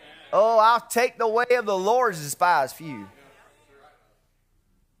 Oh, I'll take the way of the Lord is despised few.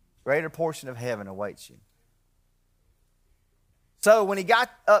 Greater portion of heaven awaits you. So when he got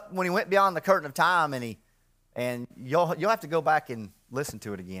up, when he went beyond the curtain of time, and you'll have to go back and listen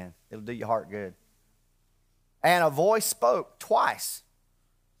to it again. It'll do your heart good. And a voice spoke twice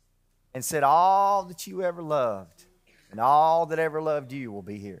and said, all that you ever loved and all that ever loved you will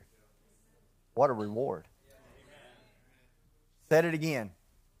be here. What a reward. Said it again.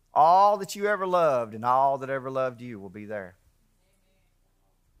 All that you ever loved and all that ever loved you will be there.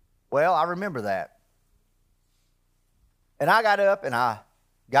 Well, I remember that. And I got up and I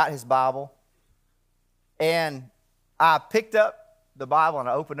got his Bible. And I picked up the Bible and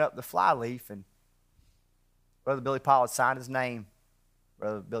I opened up the flyleaf, and Brother Billy Paul had signed his name,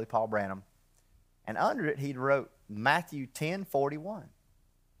 Brother Billy Paul Branham. And under it, he wrote Matthew 10:41.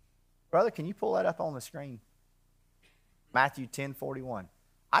 Brother, can you pull that up on the screen? Matthew 10:41.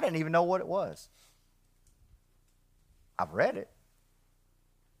 I didn't even know what it was. I've read it.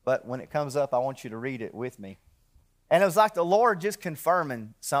 But when it comes up, I want you to read it with me. And it was like the Lord just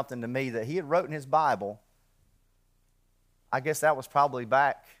confirming something to me that he had wrote in his Bible. I guess that was probably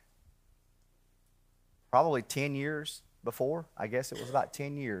back 10 years before. I guess it was about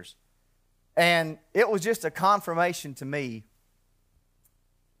 10 years. And it was just a confirmation to me.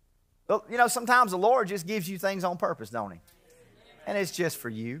 You know, sometimes the Lord just gives you things on purpose, don't he? And it's just for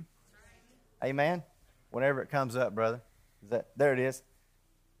you. Amen? Whenever it comes up, brother. There it is.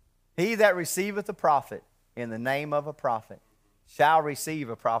 He that receiveth a prophet in the name of a prophet shall receive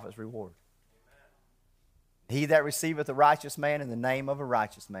a prophet's reward. He that receiveth a righteous man in the name of a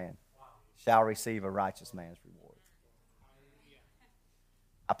righteous man shall receive a righteous man's reward.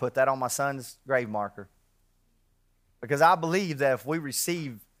 I put that on my son's grave marker because I believe that if we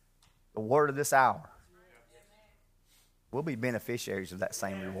receive the word of this hour, we'll be beneficiaries of that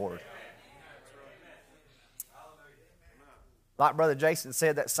same reward. Like Brother Jason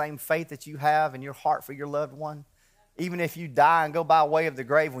said, that same faith that you have in your heart for your loved one, even if you die and go by way of the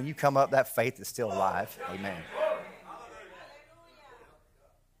grave, when you come up, that faith is still alive. Amen.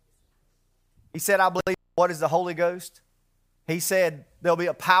 He said, I believe, what is the Holy Ghost? He said, there'll be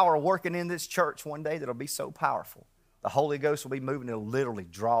a power working in this church one day that'll be so powerful. The Holy Ghost will be moving to literally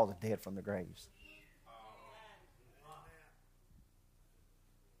draw the dead from the graves.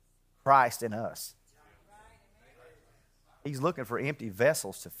 Christ in us. He's looking for empty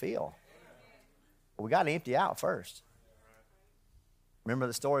vessels to fill. But we got to empty out first. Remember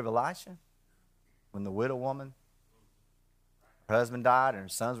the story of Elisha? When the widow woman, her husband died and her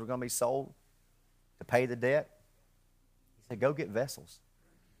sons were going to be sold to pay the debt. He said, go get vessels.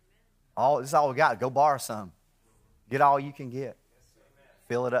 This is all we got. Go borrow some. Get all you can get.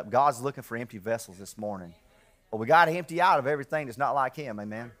 Fill it up. God's looking for empty vessels this morning. But we got to empty out of everything that's not like Him.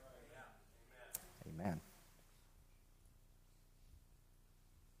 Amen. Amen.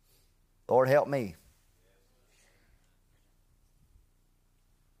 Lord, help me.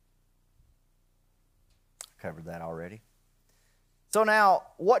 Covered that already. So now,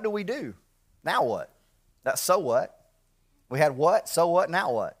 what do we do? Now what? That's so what? We had what? So what?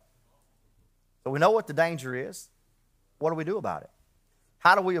 Now what? So we know what the danger is. What do we do about it?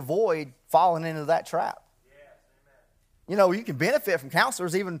 How do we avoid falling into that trap? You know, you can benefit from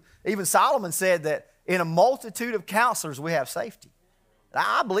counselors. Even Solomon said that in a multitude of counselors we have safety. And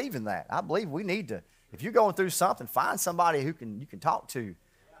I believe in that. I believe we need to, if you're going through something, find somebody who you can talk to.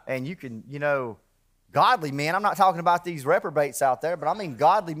 And you can, godly men. I'm not talking about these reprobates out there, but I mean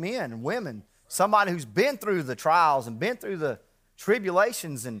godly men and women. Somebody who's been through the trials and been through the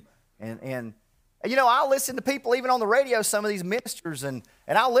tribulations. And I listen to people even on the radio, some of these ministers, and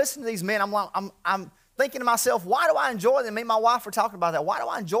I listen to these men. I'm thinking to myself, why do I enjoy them? Me and my wife were talking about that. Why do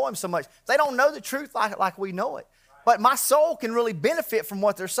I enjoy them so much? They don't know the truth like we know it. But my soul can really benefit from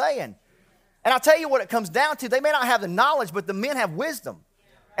what they're saying. And I'll tell you what it comes down to. They may not have the knowledge, but the men have wisdom.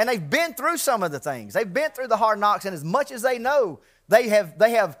 And they've been through some of the things. They've been through the hard knocks, and as much as they know, they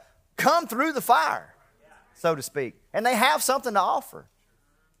have come through the fire, so to speak. And they have something to offer.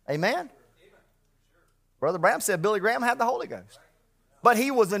 Amen? Brother Branham said Billy Graham had the Holy Ghost. But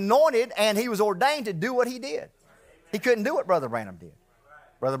he was anointed and he was ordained to do what he did. He couldn't do what Brother Branham did.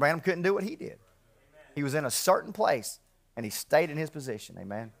 Brother Branham couldn't do what he did. He was in a certain place and he stayed in his position.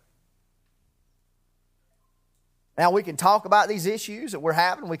 Amen. Now we can talk about these issues that we're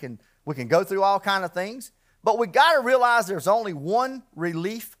having. We can go through all kinds of things. But we got to realize there's only one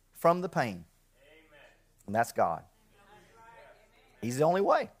relief from the pain. And that's God. He's the only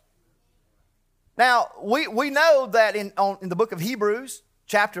way. Now, we know that in the book of Hebrews,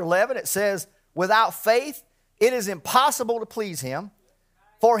 chapter 11, it says, without faith, it is impossible to please Him.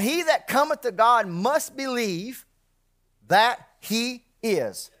 For he that cometh to God must believe that He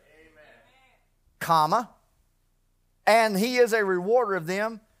is, comma, and He is a rewarder of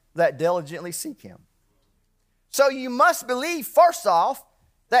them that diligently seek Him. So you must believe, first off,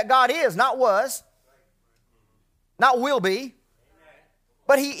 that God is, not was, not will be,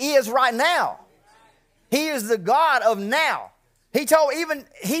 but He is right now. He is the God of now. He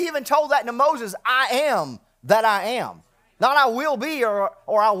even told that to Moses, I am that I am. Not I will be or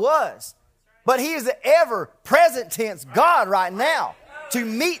I was. But He is the ever-present tense God right now to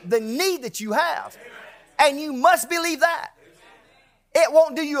meet the need that you have. And you must believe that. It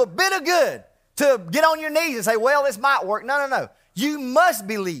won't do you a bit of good to get on your knees and say, well, this might work. No. You must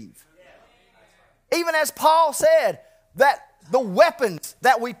believe. Even as Paul said, that the weapons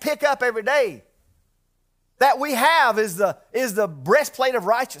that we pick up every day that we have is the breastplate of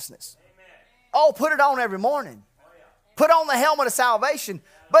righteousness. Oh, put it on every morning. Put on the helmet of salvation.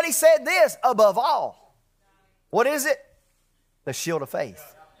 But he said this, above all. What is it? The shield of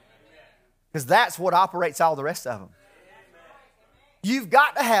faith. Because that's what operates all the rest of them. You've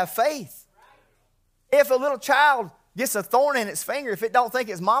got to have faith. If a little child gets a thorn in its finger, if it don't think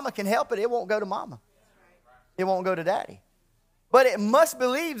its mama can help it, it won't go to mama. It won't go to daddy. But it must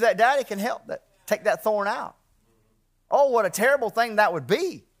believe that daddy can help take that thorn out. Oh, what a terrible thing that would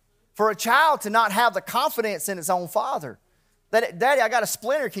be for a child to not have the confidence in its own father. That, Daddy, I got a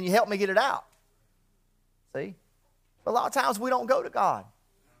splinter. Can you help me get it out? See? But a lot of times we don't go to God.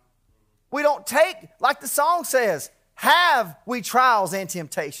 We don't take, like the song says, have we trials and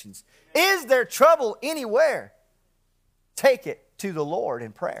temptations? Is there trouble anywhere? Take it to the Lord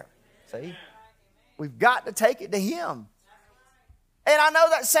in prayer. See? We've got to take it to Him. And I know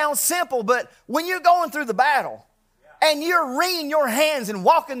that sounds simple, but when you're going through the battle and you're wringing your hands and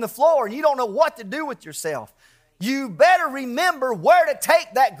walking the floor and you don't know what to do with yourself, you better remember where to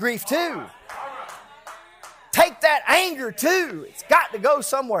take that grief to. Take like that anger too. It's got to go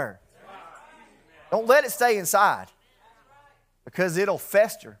somewhere. Don't let it stay inside, because it'll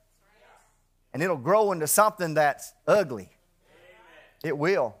fester and it'll grow into something that's ugly. It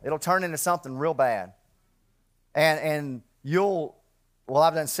will. It'll turn into something real bad. And you'll, well,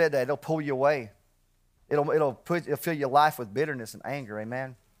 I've done said that, it'll pull you away. It'll fill your life with bitterness and anger.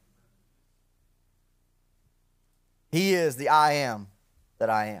 Amen. He is the I am that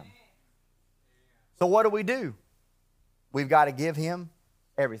I am. So what do? We've got to give him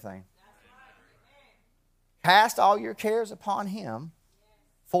everything. Cast all your cares upon him,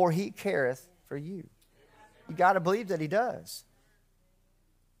 for he careth for you. You got to believe that he does.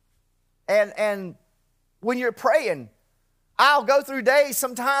 And when you're praying, I'll go through days,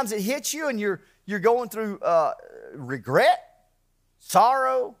 sometimes it hits you and you're going through regret,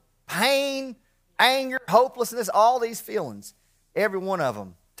 sorrow, pain, anger, hopelessness, all these feelings. Every one of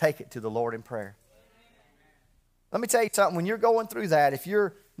them, take it to the Lord in prayer. Let me tell you something. When you're going through that,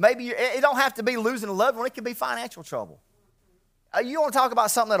 it don't have to be losing a loved one. It could be financial trouble. You want to talk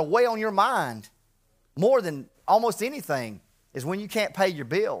about something that'll weigh on your mind more than almost anything is when you can't pay your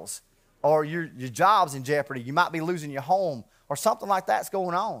bills or your job's in jeopardy. You might be losing your home or something like that's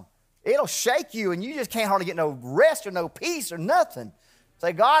going on. It'll shake you and you just can't hardly get no rest or no peace or nothing.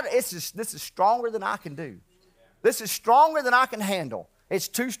 Say, God, this is stronger than I can do. This is stronger than I can handle. It's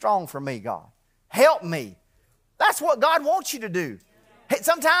too strong for me, God. Help me. That's what God wants you to do.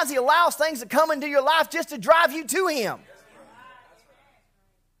 Sometimes he allows things to come into your life just to drive you to him.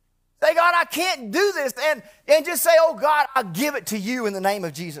 Say, God, I can't do this. And just say, oh, God, I give it to you in the name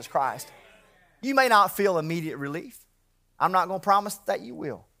of Jesus Christ. You may not feel immediate relief. I'm not going to promise that you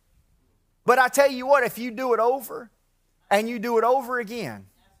will. But I tell you what, if you do it over and you do it over again,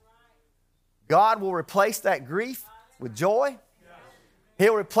 God will replace that grief with joy.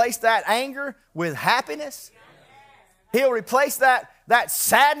 He'll replace that anger with happiness. He'll replace that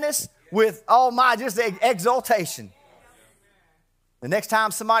sadness with, just exaltation. The next time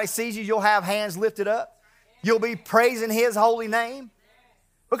somebody sees you, you'll have hands lifted up. You'll be praising his holy name.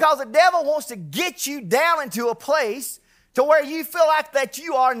 Because the devil wants to get you down into a place to where you feel like that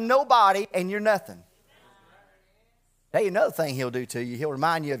you are nobody and you're nothing. Tell you another thing he'll do to you. He'll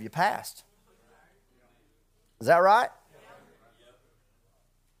remind you of your past. Is that right?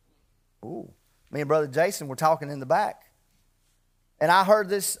 Ooh. Me and Brother Jason were talking in the back. And I heard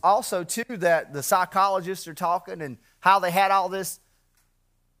this also too, that the psychologists are talking and how they had all this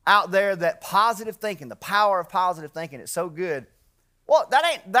out there, that positive thinking, the power of positive thinking, it's so good. Well,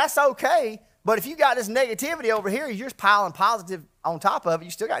 that's okay, but if you got this negativity over here, you're just piling positive on top of it,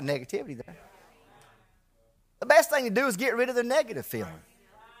 you still got negativity there. The best thing to do is get rid of the negative feeling,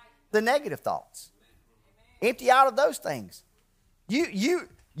 the negative thoughts. Empty out of those things.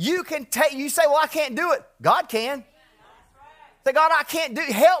 You can take, you say, well, I can't do it. God can. Say, God, I can't do,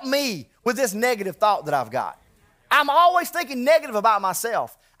 help me with this negative thought that I've got. I'm always thinking negative about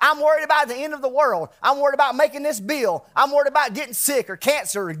myself. I'm worried about the end of the world. I'm worried about making this bill. I'm worried about getting sick or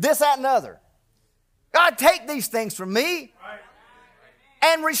cancer or this, that, and other. God, take these things from me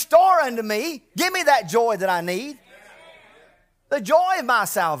and restore unto me. Give me that joy that I need. The joy of my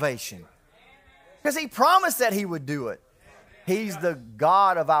salvation. Because he promised that he would do it. He's the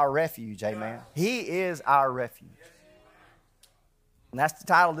God of our refuge, amen. He is our refuge. And that's the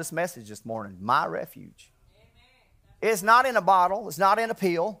title of this message this morning, My Refuge. It's not in a bottle. It's not in a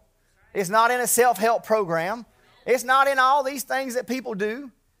pill. It's not in a self-help program. It's not in all these things that people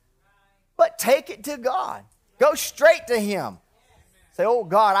do. But take it to God. Go straight to him. Say, oh,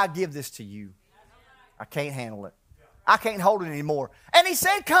 God, I give this to you. I can't handle it. I can't hold it anymore. And he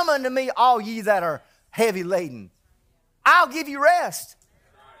said, come unto me, all ye that are heavy laden. I'll give you rest.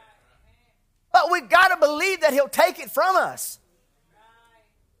 But we've got to believe that he'll take it from us.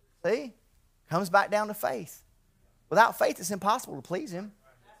 See? Comes back down to faith. Without faith, it's impossible to please him.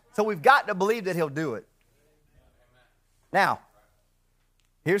 So we've got to believe that he'll do it. Now,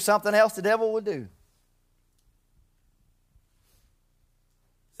 here's something else the devil will do.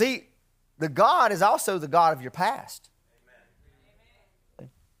 See, the God is also the God of your past.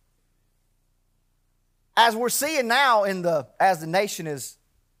 As we're seeing now as the nation is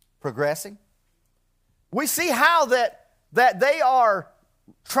progressing, we see how that they are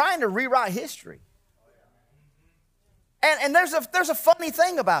trying to rewrite history. And there's a funny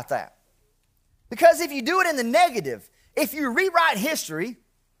thing about that. Because if you do it in the negative, if you rewrite history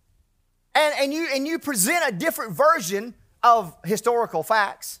and you present a different version of historical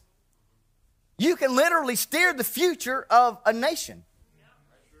facts, you can literally steer the future of a nation.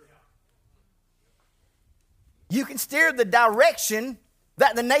 You can steer the direction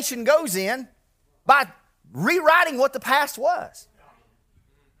that the nation goes in by rewriting what the past was.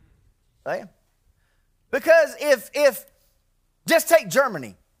 See? Because if just take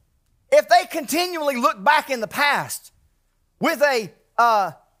Germany, if they continually look back in the past with a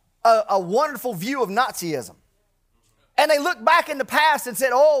wonderful view of Nazism, and they look back in the past and said,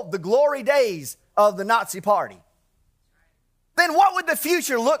 oh, the glory days of the Nazi Party, then what would the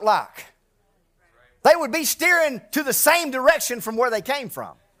future look like? They would be steering to the same direction from where they came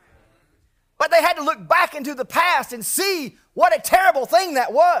from. But they had to look back into the past and see what a terrible thing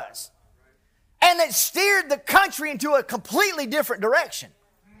that was. And it steered the country into a completely different direction,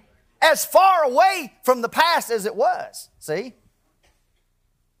 as far away from the past as it was. See?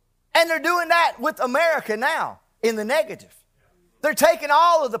 And they're doing that with America now in the negative. They're taking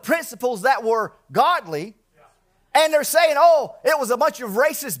all of the principles that were godly and they're saying, oh, it was a bunch of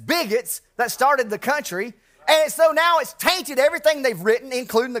racist bigots that started the country. And so now it's tainted everything they've written,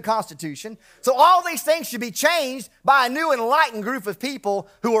 including the Constitution. So all these things should be changed by a new enlightened group of people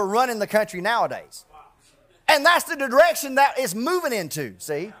who are running the country nowadays. And that's the direction that it's moving into,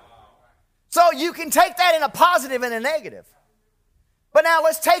 see? So you can take that in a positive and a negative. But now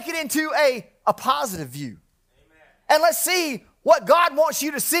let's take it into a positive view. And let's see what God wants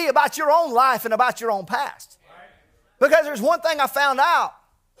you to see about your own life and about your own past. Because there's one thing I found out,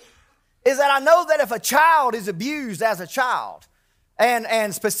 is that I know that if a child is abused as a child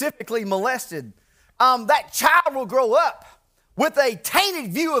and specifically molested, that child will grow up with a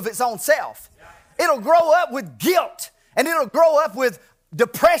tainted view of its own self. It'll grow up with guilt, and it'll grow up with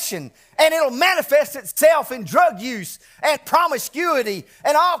depression, and it'll manifest itself in drug use and promiscuity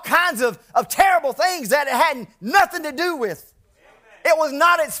and all kinds of terrible things that it had nothing to do with. It was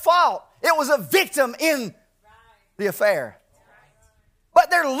not its fault. It was a victim in the affair.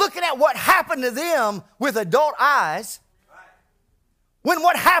 But they're looking at what happened to them with adult eyes, when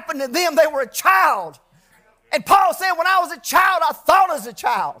what happened to them, they were a child. And Paul said, when I was a child, I thought as a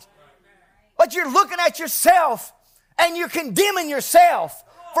child. But you're looking at yourself and you're condemning yourself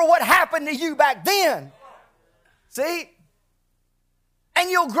for what happened to you back then. See?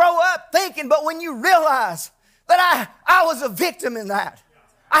 And you'll grow up thinking, but when you realize that I was a victim in that,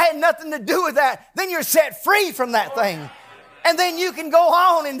 I had nothing to do with that, then you're set free from that thing. And then you can go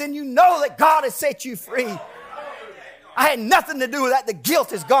on, and then you know that God has set you free. I had nothing to do with that. The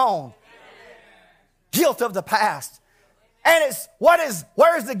guilt is gone. Guilt of the past. And it's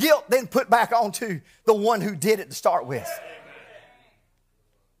where's the guilt then put back onto the one who did it to start with?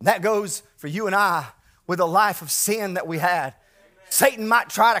 That goes for you and I with the life of sin that we had. Satan might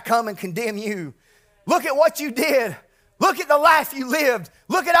try to come and condemn you. Look at what you did. Look at the life you lived.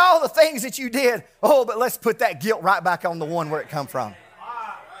 Look at all the things that you did. Oh, but let's put that guilt right back on the one where it come from.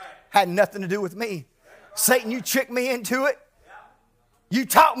 Had nothing to do with me. Satan, you tricked me into it. You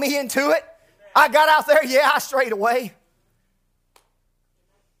talked me into it. I got out there, yeah, I strayed away.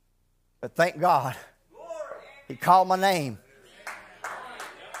 But thank God, He called my name.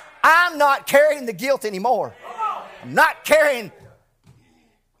 I'm not carrying the guilt anymore. I'm not carrying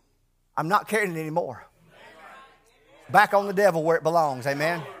it anymore. Back on the devil where it belongs.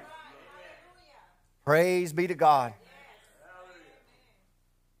 Amen. Praise be to God.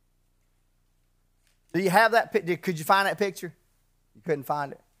 Do you have that picture? Could you find that picture? You couldn't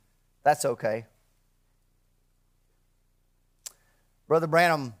find it? That's okay. Brother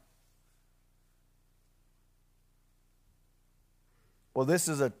Branham. Well, this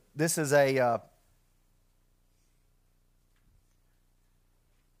is a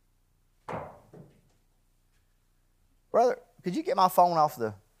brother, could you get my phone off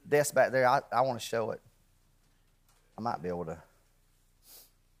the desk back there? I want to show it. I might be able to.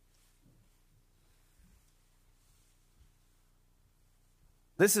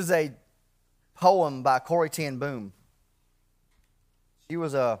 This is a poem by Corrie ten Boom. She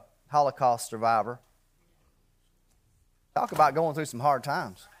was a Holocaust survivor. Talk about going through some hard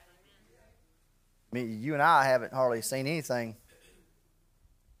times. I mean, you and I haven't hardly seen anything.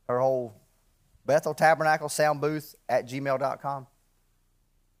 Her whole Bethel Tabernacle sound booth at gmail.com.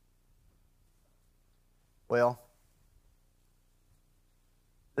 Well,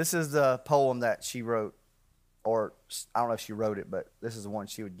 this is the poem that she wrote, or I don't know if she wrote it, but this is the one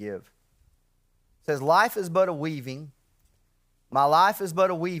she would give. It says, life is but a weaving. My life is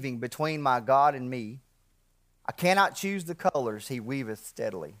but a weaving between my God and me. I cannot choose the colors He weaveth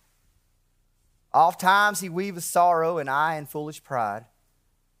steadily. Oft times He weaveth sorrow, and I in foolish pride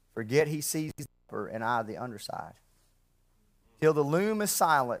forget He sees the upper and I the underside. Till the loom is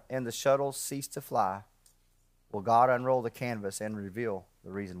silent and the shuttles cease to fly, will God unroll the canvas and reveal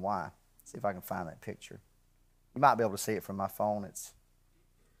the reason why. See if I can find that picture. You might be able to see it from my phone. Is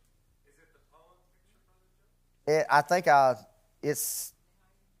it the poem picture, Brother Joe? It's,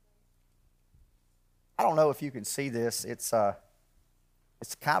 I don't know if you can see this. It's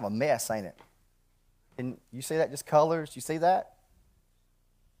kind of a mess, ain't it? And you see that, just colors? You see that?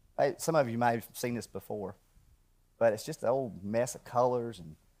 Hey, some of you might have seen this before, but it's just an old mess of colors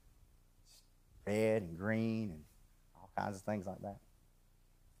and red and green and all kinds of things like that.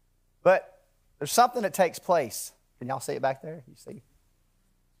 But there's something that takes place. Can y'all see it back there? You see?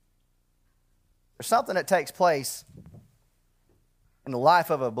 There's something that takes place in the life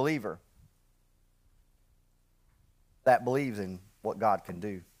of a believer that believes in what God can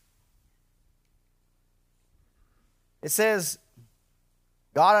do. It says,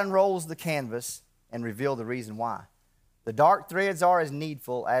 God unrolls the canvas and reveals the reason why. The dark threads are as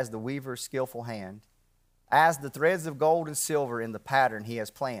needful as the weaver's skillful hand, as the threads of gold and silver in the pattern he has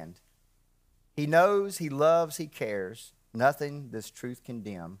planned. He knows, he loves, he cares. Nothing this truth can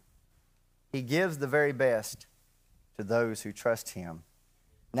dim. He gives the very best to those who trust him.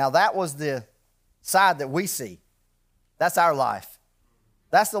 Now that was the side that we see. That's our life.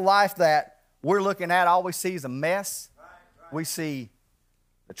 That's the life that we're looking at. All we see is a mess. We see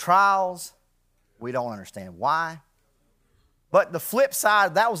the trials. We don't understand why. But the flip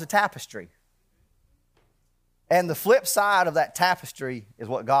side, that was a tapestry. And the flip side of that tapestry is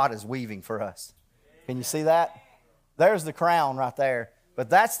what God is weaving for us. Can you see that? There's the crown right there. But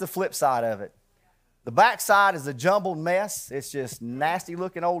that's the flip side of it. The back side is a jumbled mess. It's just nasty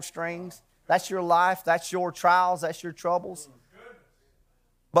looking old strings. That's your life. That's your trials. That's your troubles.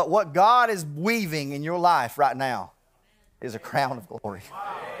 But what God is weaving in your life right now is a crown of glory.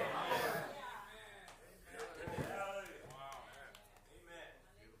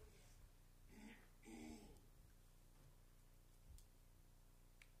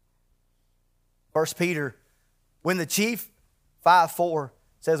 1 Peter, when the chief, 5:4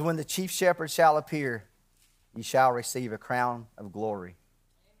 says, when the chief shepherd shall appear, ye shall receive a crown of glory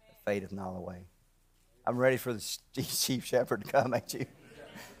that fadeth not away. I'm ready for the chief shepherd to come, ain't you?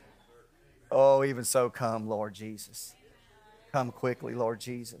 Oh, even so, come, Lord Jesus. Come quickly, Lord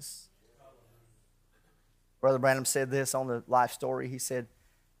Jesus. Brother Branham said this on the life story. He said,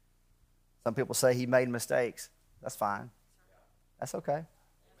 some people say he made mistakes. That's fine. That's okay.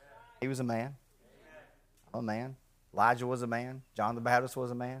 He was a man. I'm a man. Elijah was a man. John the Baptist was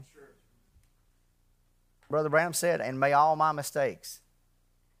a man. Brother Branham said, and may all my mistakes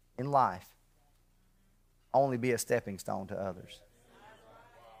in life only be a stepping stone to others.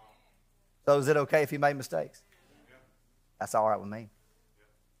 So is it okay if he made mistakes? That's all right with me.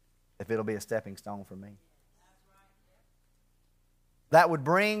 If it'll be a stepping stone for me. That would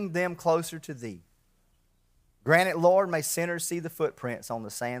bring them closer to thee. Grant it, Lord, may sinners see the footprints on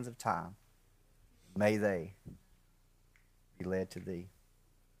the sands of time. May they be led to thee.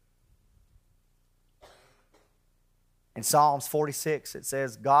 In Psalms 46, it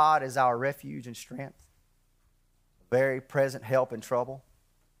says, God is our refuge and strength, very present help in trouble.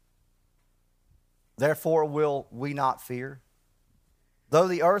 Therefore will we not fear. Though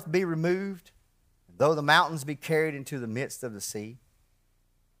the earth be removed, though the mountains be carried into the midst of the sea.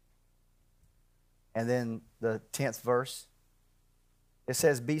 And then the 10th verse, it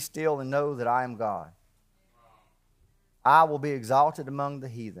says, be still and know that I am God. I will be exalted among the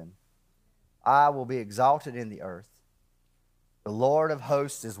heathen. I will be exalted in the earth. The Lord of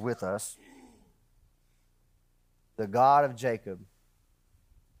hosts is with us. The God of Jacob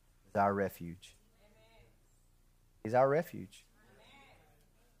is our refuge. He's our refuge.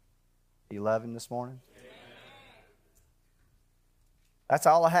 Do you love him this morning? That's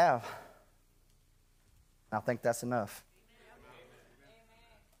all I have. I think that's enough.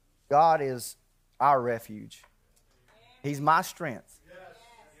 God is our refuge. He's my strength.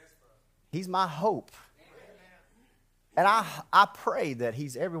 He's my hope. And I pray that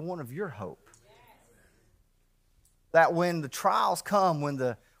he's every one of your hope. That when the trials come, when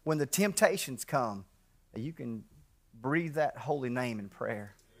the temptations come, that you can breathe that holy name in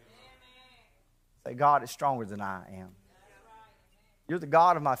prayer. Say, God is stronger than I am. You're the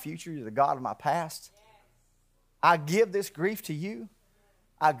God of my future. You're the God of my past. I give this grief to you.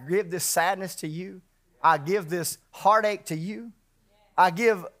 I give this sadness to you. I give this heartache to you. I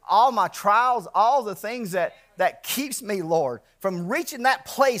give all my trials, all the things that keeps me, Lord, from reaching that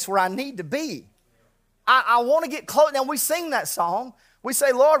place where I need to be. I want to get close. Now, we sing that song. We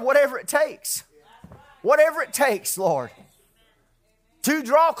say, Lord, whatever it takes. Whatever it takes, Lord, to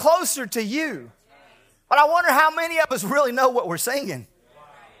draw closer to you. But I wonder how many of us really know what we're singing.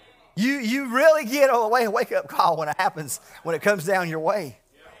 You really get a wake-up call when it happens, when it comes down your way.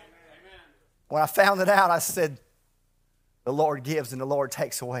 When I found it out, I said, the Lord gives and the Lord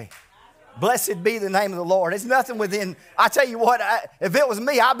takes away. Blessed be the name of the Lord. It's nothing within. I tell you what, if it was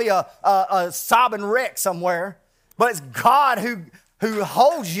me, I'd be a sobbing wreck somewhere. But it's God who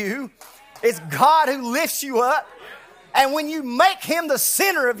holds you. It's God who lifts you up. And when you make him the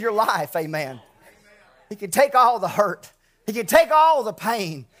center of your life, amen, he can take all the hurt. He can take all the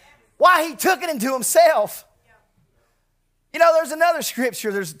pain. Why? He took it into himself. You know, there's another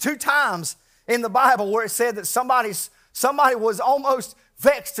scripture. There's 2 times in the Bible where it said that somebody was almost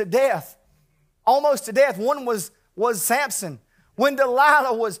vexed to death. Almost to death. One was Samson. When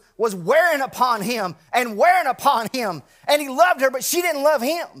Delilah was wearing upon him, and he loved her, but she didn't love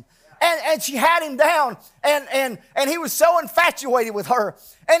him. And she had him down, and he was so infatuated with her.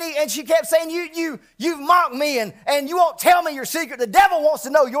 And she kept saying, you've mocked me, and you won't tell me your secret. The devil wants to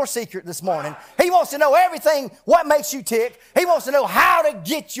know your secret this morning. He wants to know everything, what makes you tick. He wants to know how to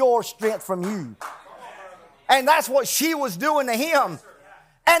get your strength from you. And that's what she was doing to him.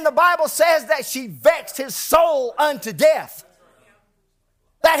 And the Bible says that she vexed his soul unto death.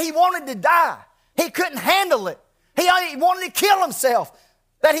 That he wanted to die. He couldn't handle it. He wanted to kill himself.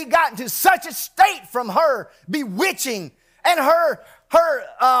 That he got into such a state from her bewitching, and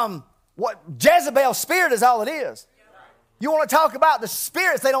what Jezebel's spirit is all it is. You want to talk about the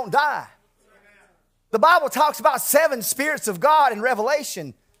spirits, they don't die. The Bible talks about 7 spirits of God in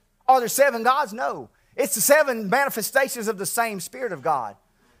Revelation. Are there 7 gods? No. It's the 7 manifestations of the same Spirit of God.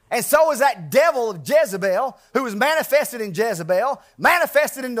 And so is that devil of Jezebel, who was manifested in Jezebel,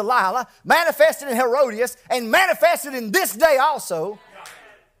 manifested in Delilah, manifested in Herodias, and manifested in this day also,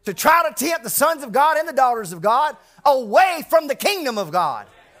 to try to tempt the sons of God and the daughters of God away from the kingdom of God.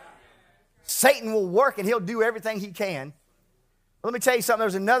 Satan will work and he'll do everything he can. Let me tell you something.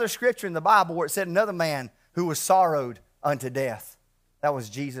 There's another scripture in the Bible where it said another man who was sorrowed unto death. That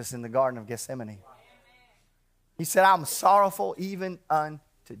was Jesus in the Garden of Gethsemane. He said, I'm sorrowful even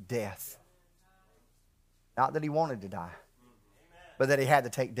unto death. Not that he wanted to die, but that he had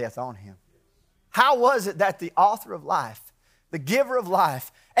to take death on him. How was it that the author of life, the giver of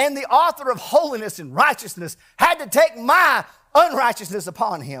life, and the author of holiness and righteousness had to take my unrighteousness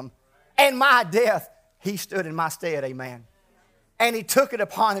upon him and my death? He stood in my stead, amen. And he took it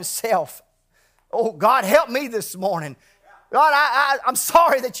upon himself. Oh, God, help me this morning. God, I'm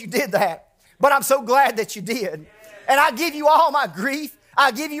sorry that you did that, but I'm so glad that you did. And I give you all my grief.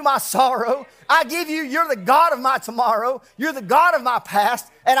 I give you my sorrow. I give you, you're the God of my tomorrow. You're the God of my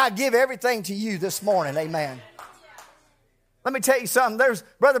past. And I give everything to you this morning, amen. Let me tell you something.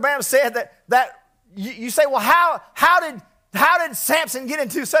 Brother Branham said that you say, well, how did Samson get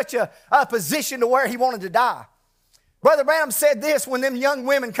into such a position to where he wanted to die? Brother Branham said this when them young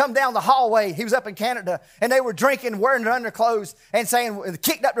women come down the hallway. He was up in Canada, and they were drinking, wearing their underclothes, and saying,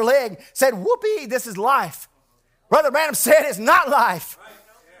 kicked up their leg, said, whoopee, this is life. Brother Branham said, it's not life.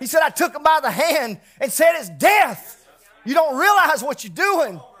 He said, I took him by the hand and said, it's death. You don't realize what you're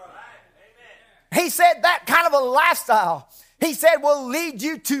doing. He said that kind of a lifestyle, he said, will lead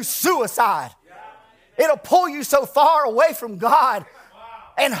you to suicide. It'll pull you so far away from God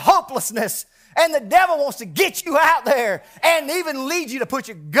and hopelessness. And the devil wants to get you out there and even lead you to put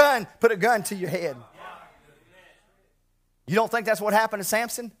a gun to your head. You don't think that's what happened to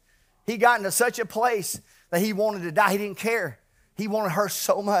Samson? He got into such a place that he wanted to die. He didn't care. He wanted her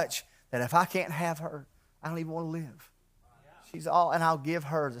so much that if I can't have her, I don't even want to live. She's all, and I'll give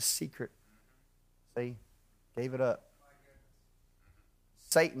her the secret. See, gave it up.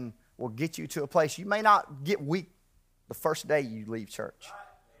 Satan will get you to a place. You may not get weak the first day you leave church.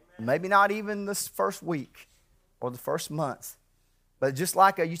 Maybe not even this first week or the first month. But just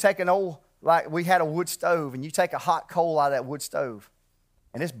like you take an old, like we had a wood stove, and you take a hot coal out of that wood stove,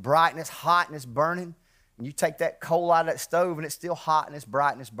 and it's bright and it's hot and it's burning, and you take that coal out of that stove and it's still hot and it's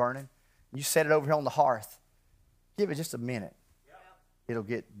bright and it's burning, and you set it over here on the hearth. Give it just a minute. It'll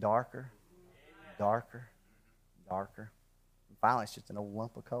get darker, darker, darker. And finally, it's just an old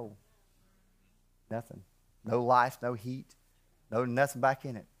lump of coal. Nothing. No life, no heat, no nothing back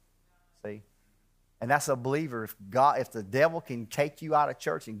in it. See? And that's a believer. If the devil can take you out of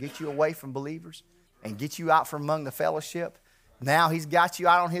church and get you away from believers and get you out from among the fellowship, now he's got you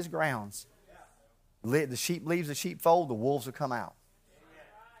out on his grounds. The sheep leaves the sheepfold, the wolves will come out.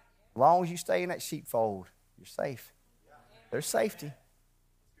 As long as you stay in that sheepfold, you're safe. There's safety.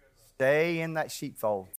 Stay in that sheepfold.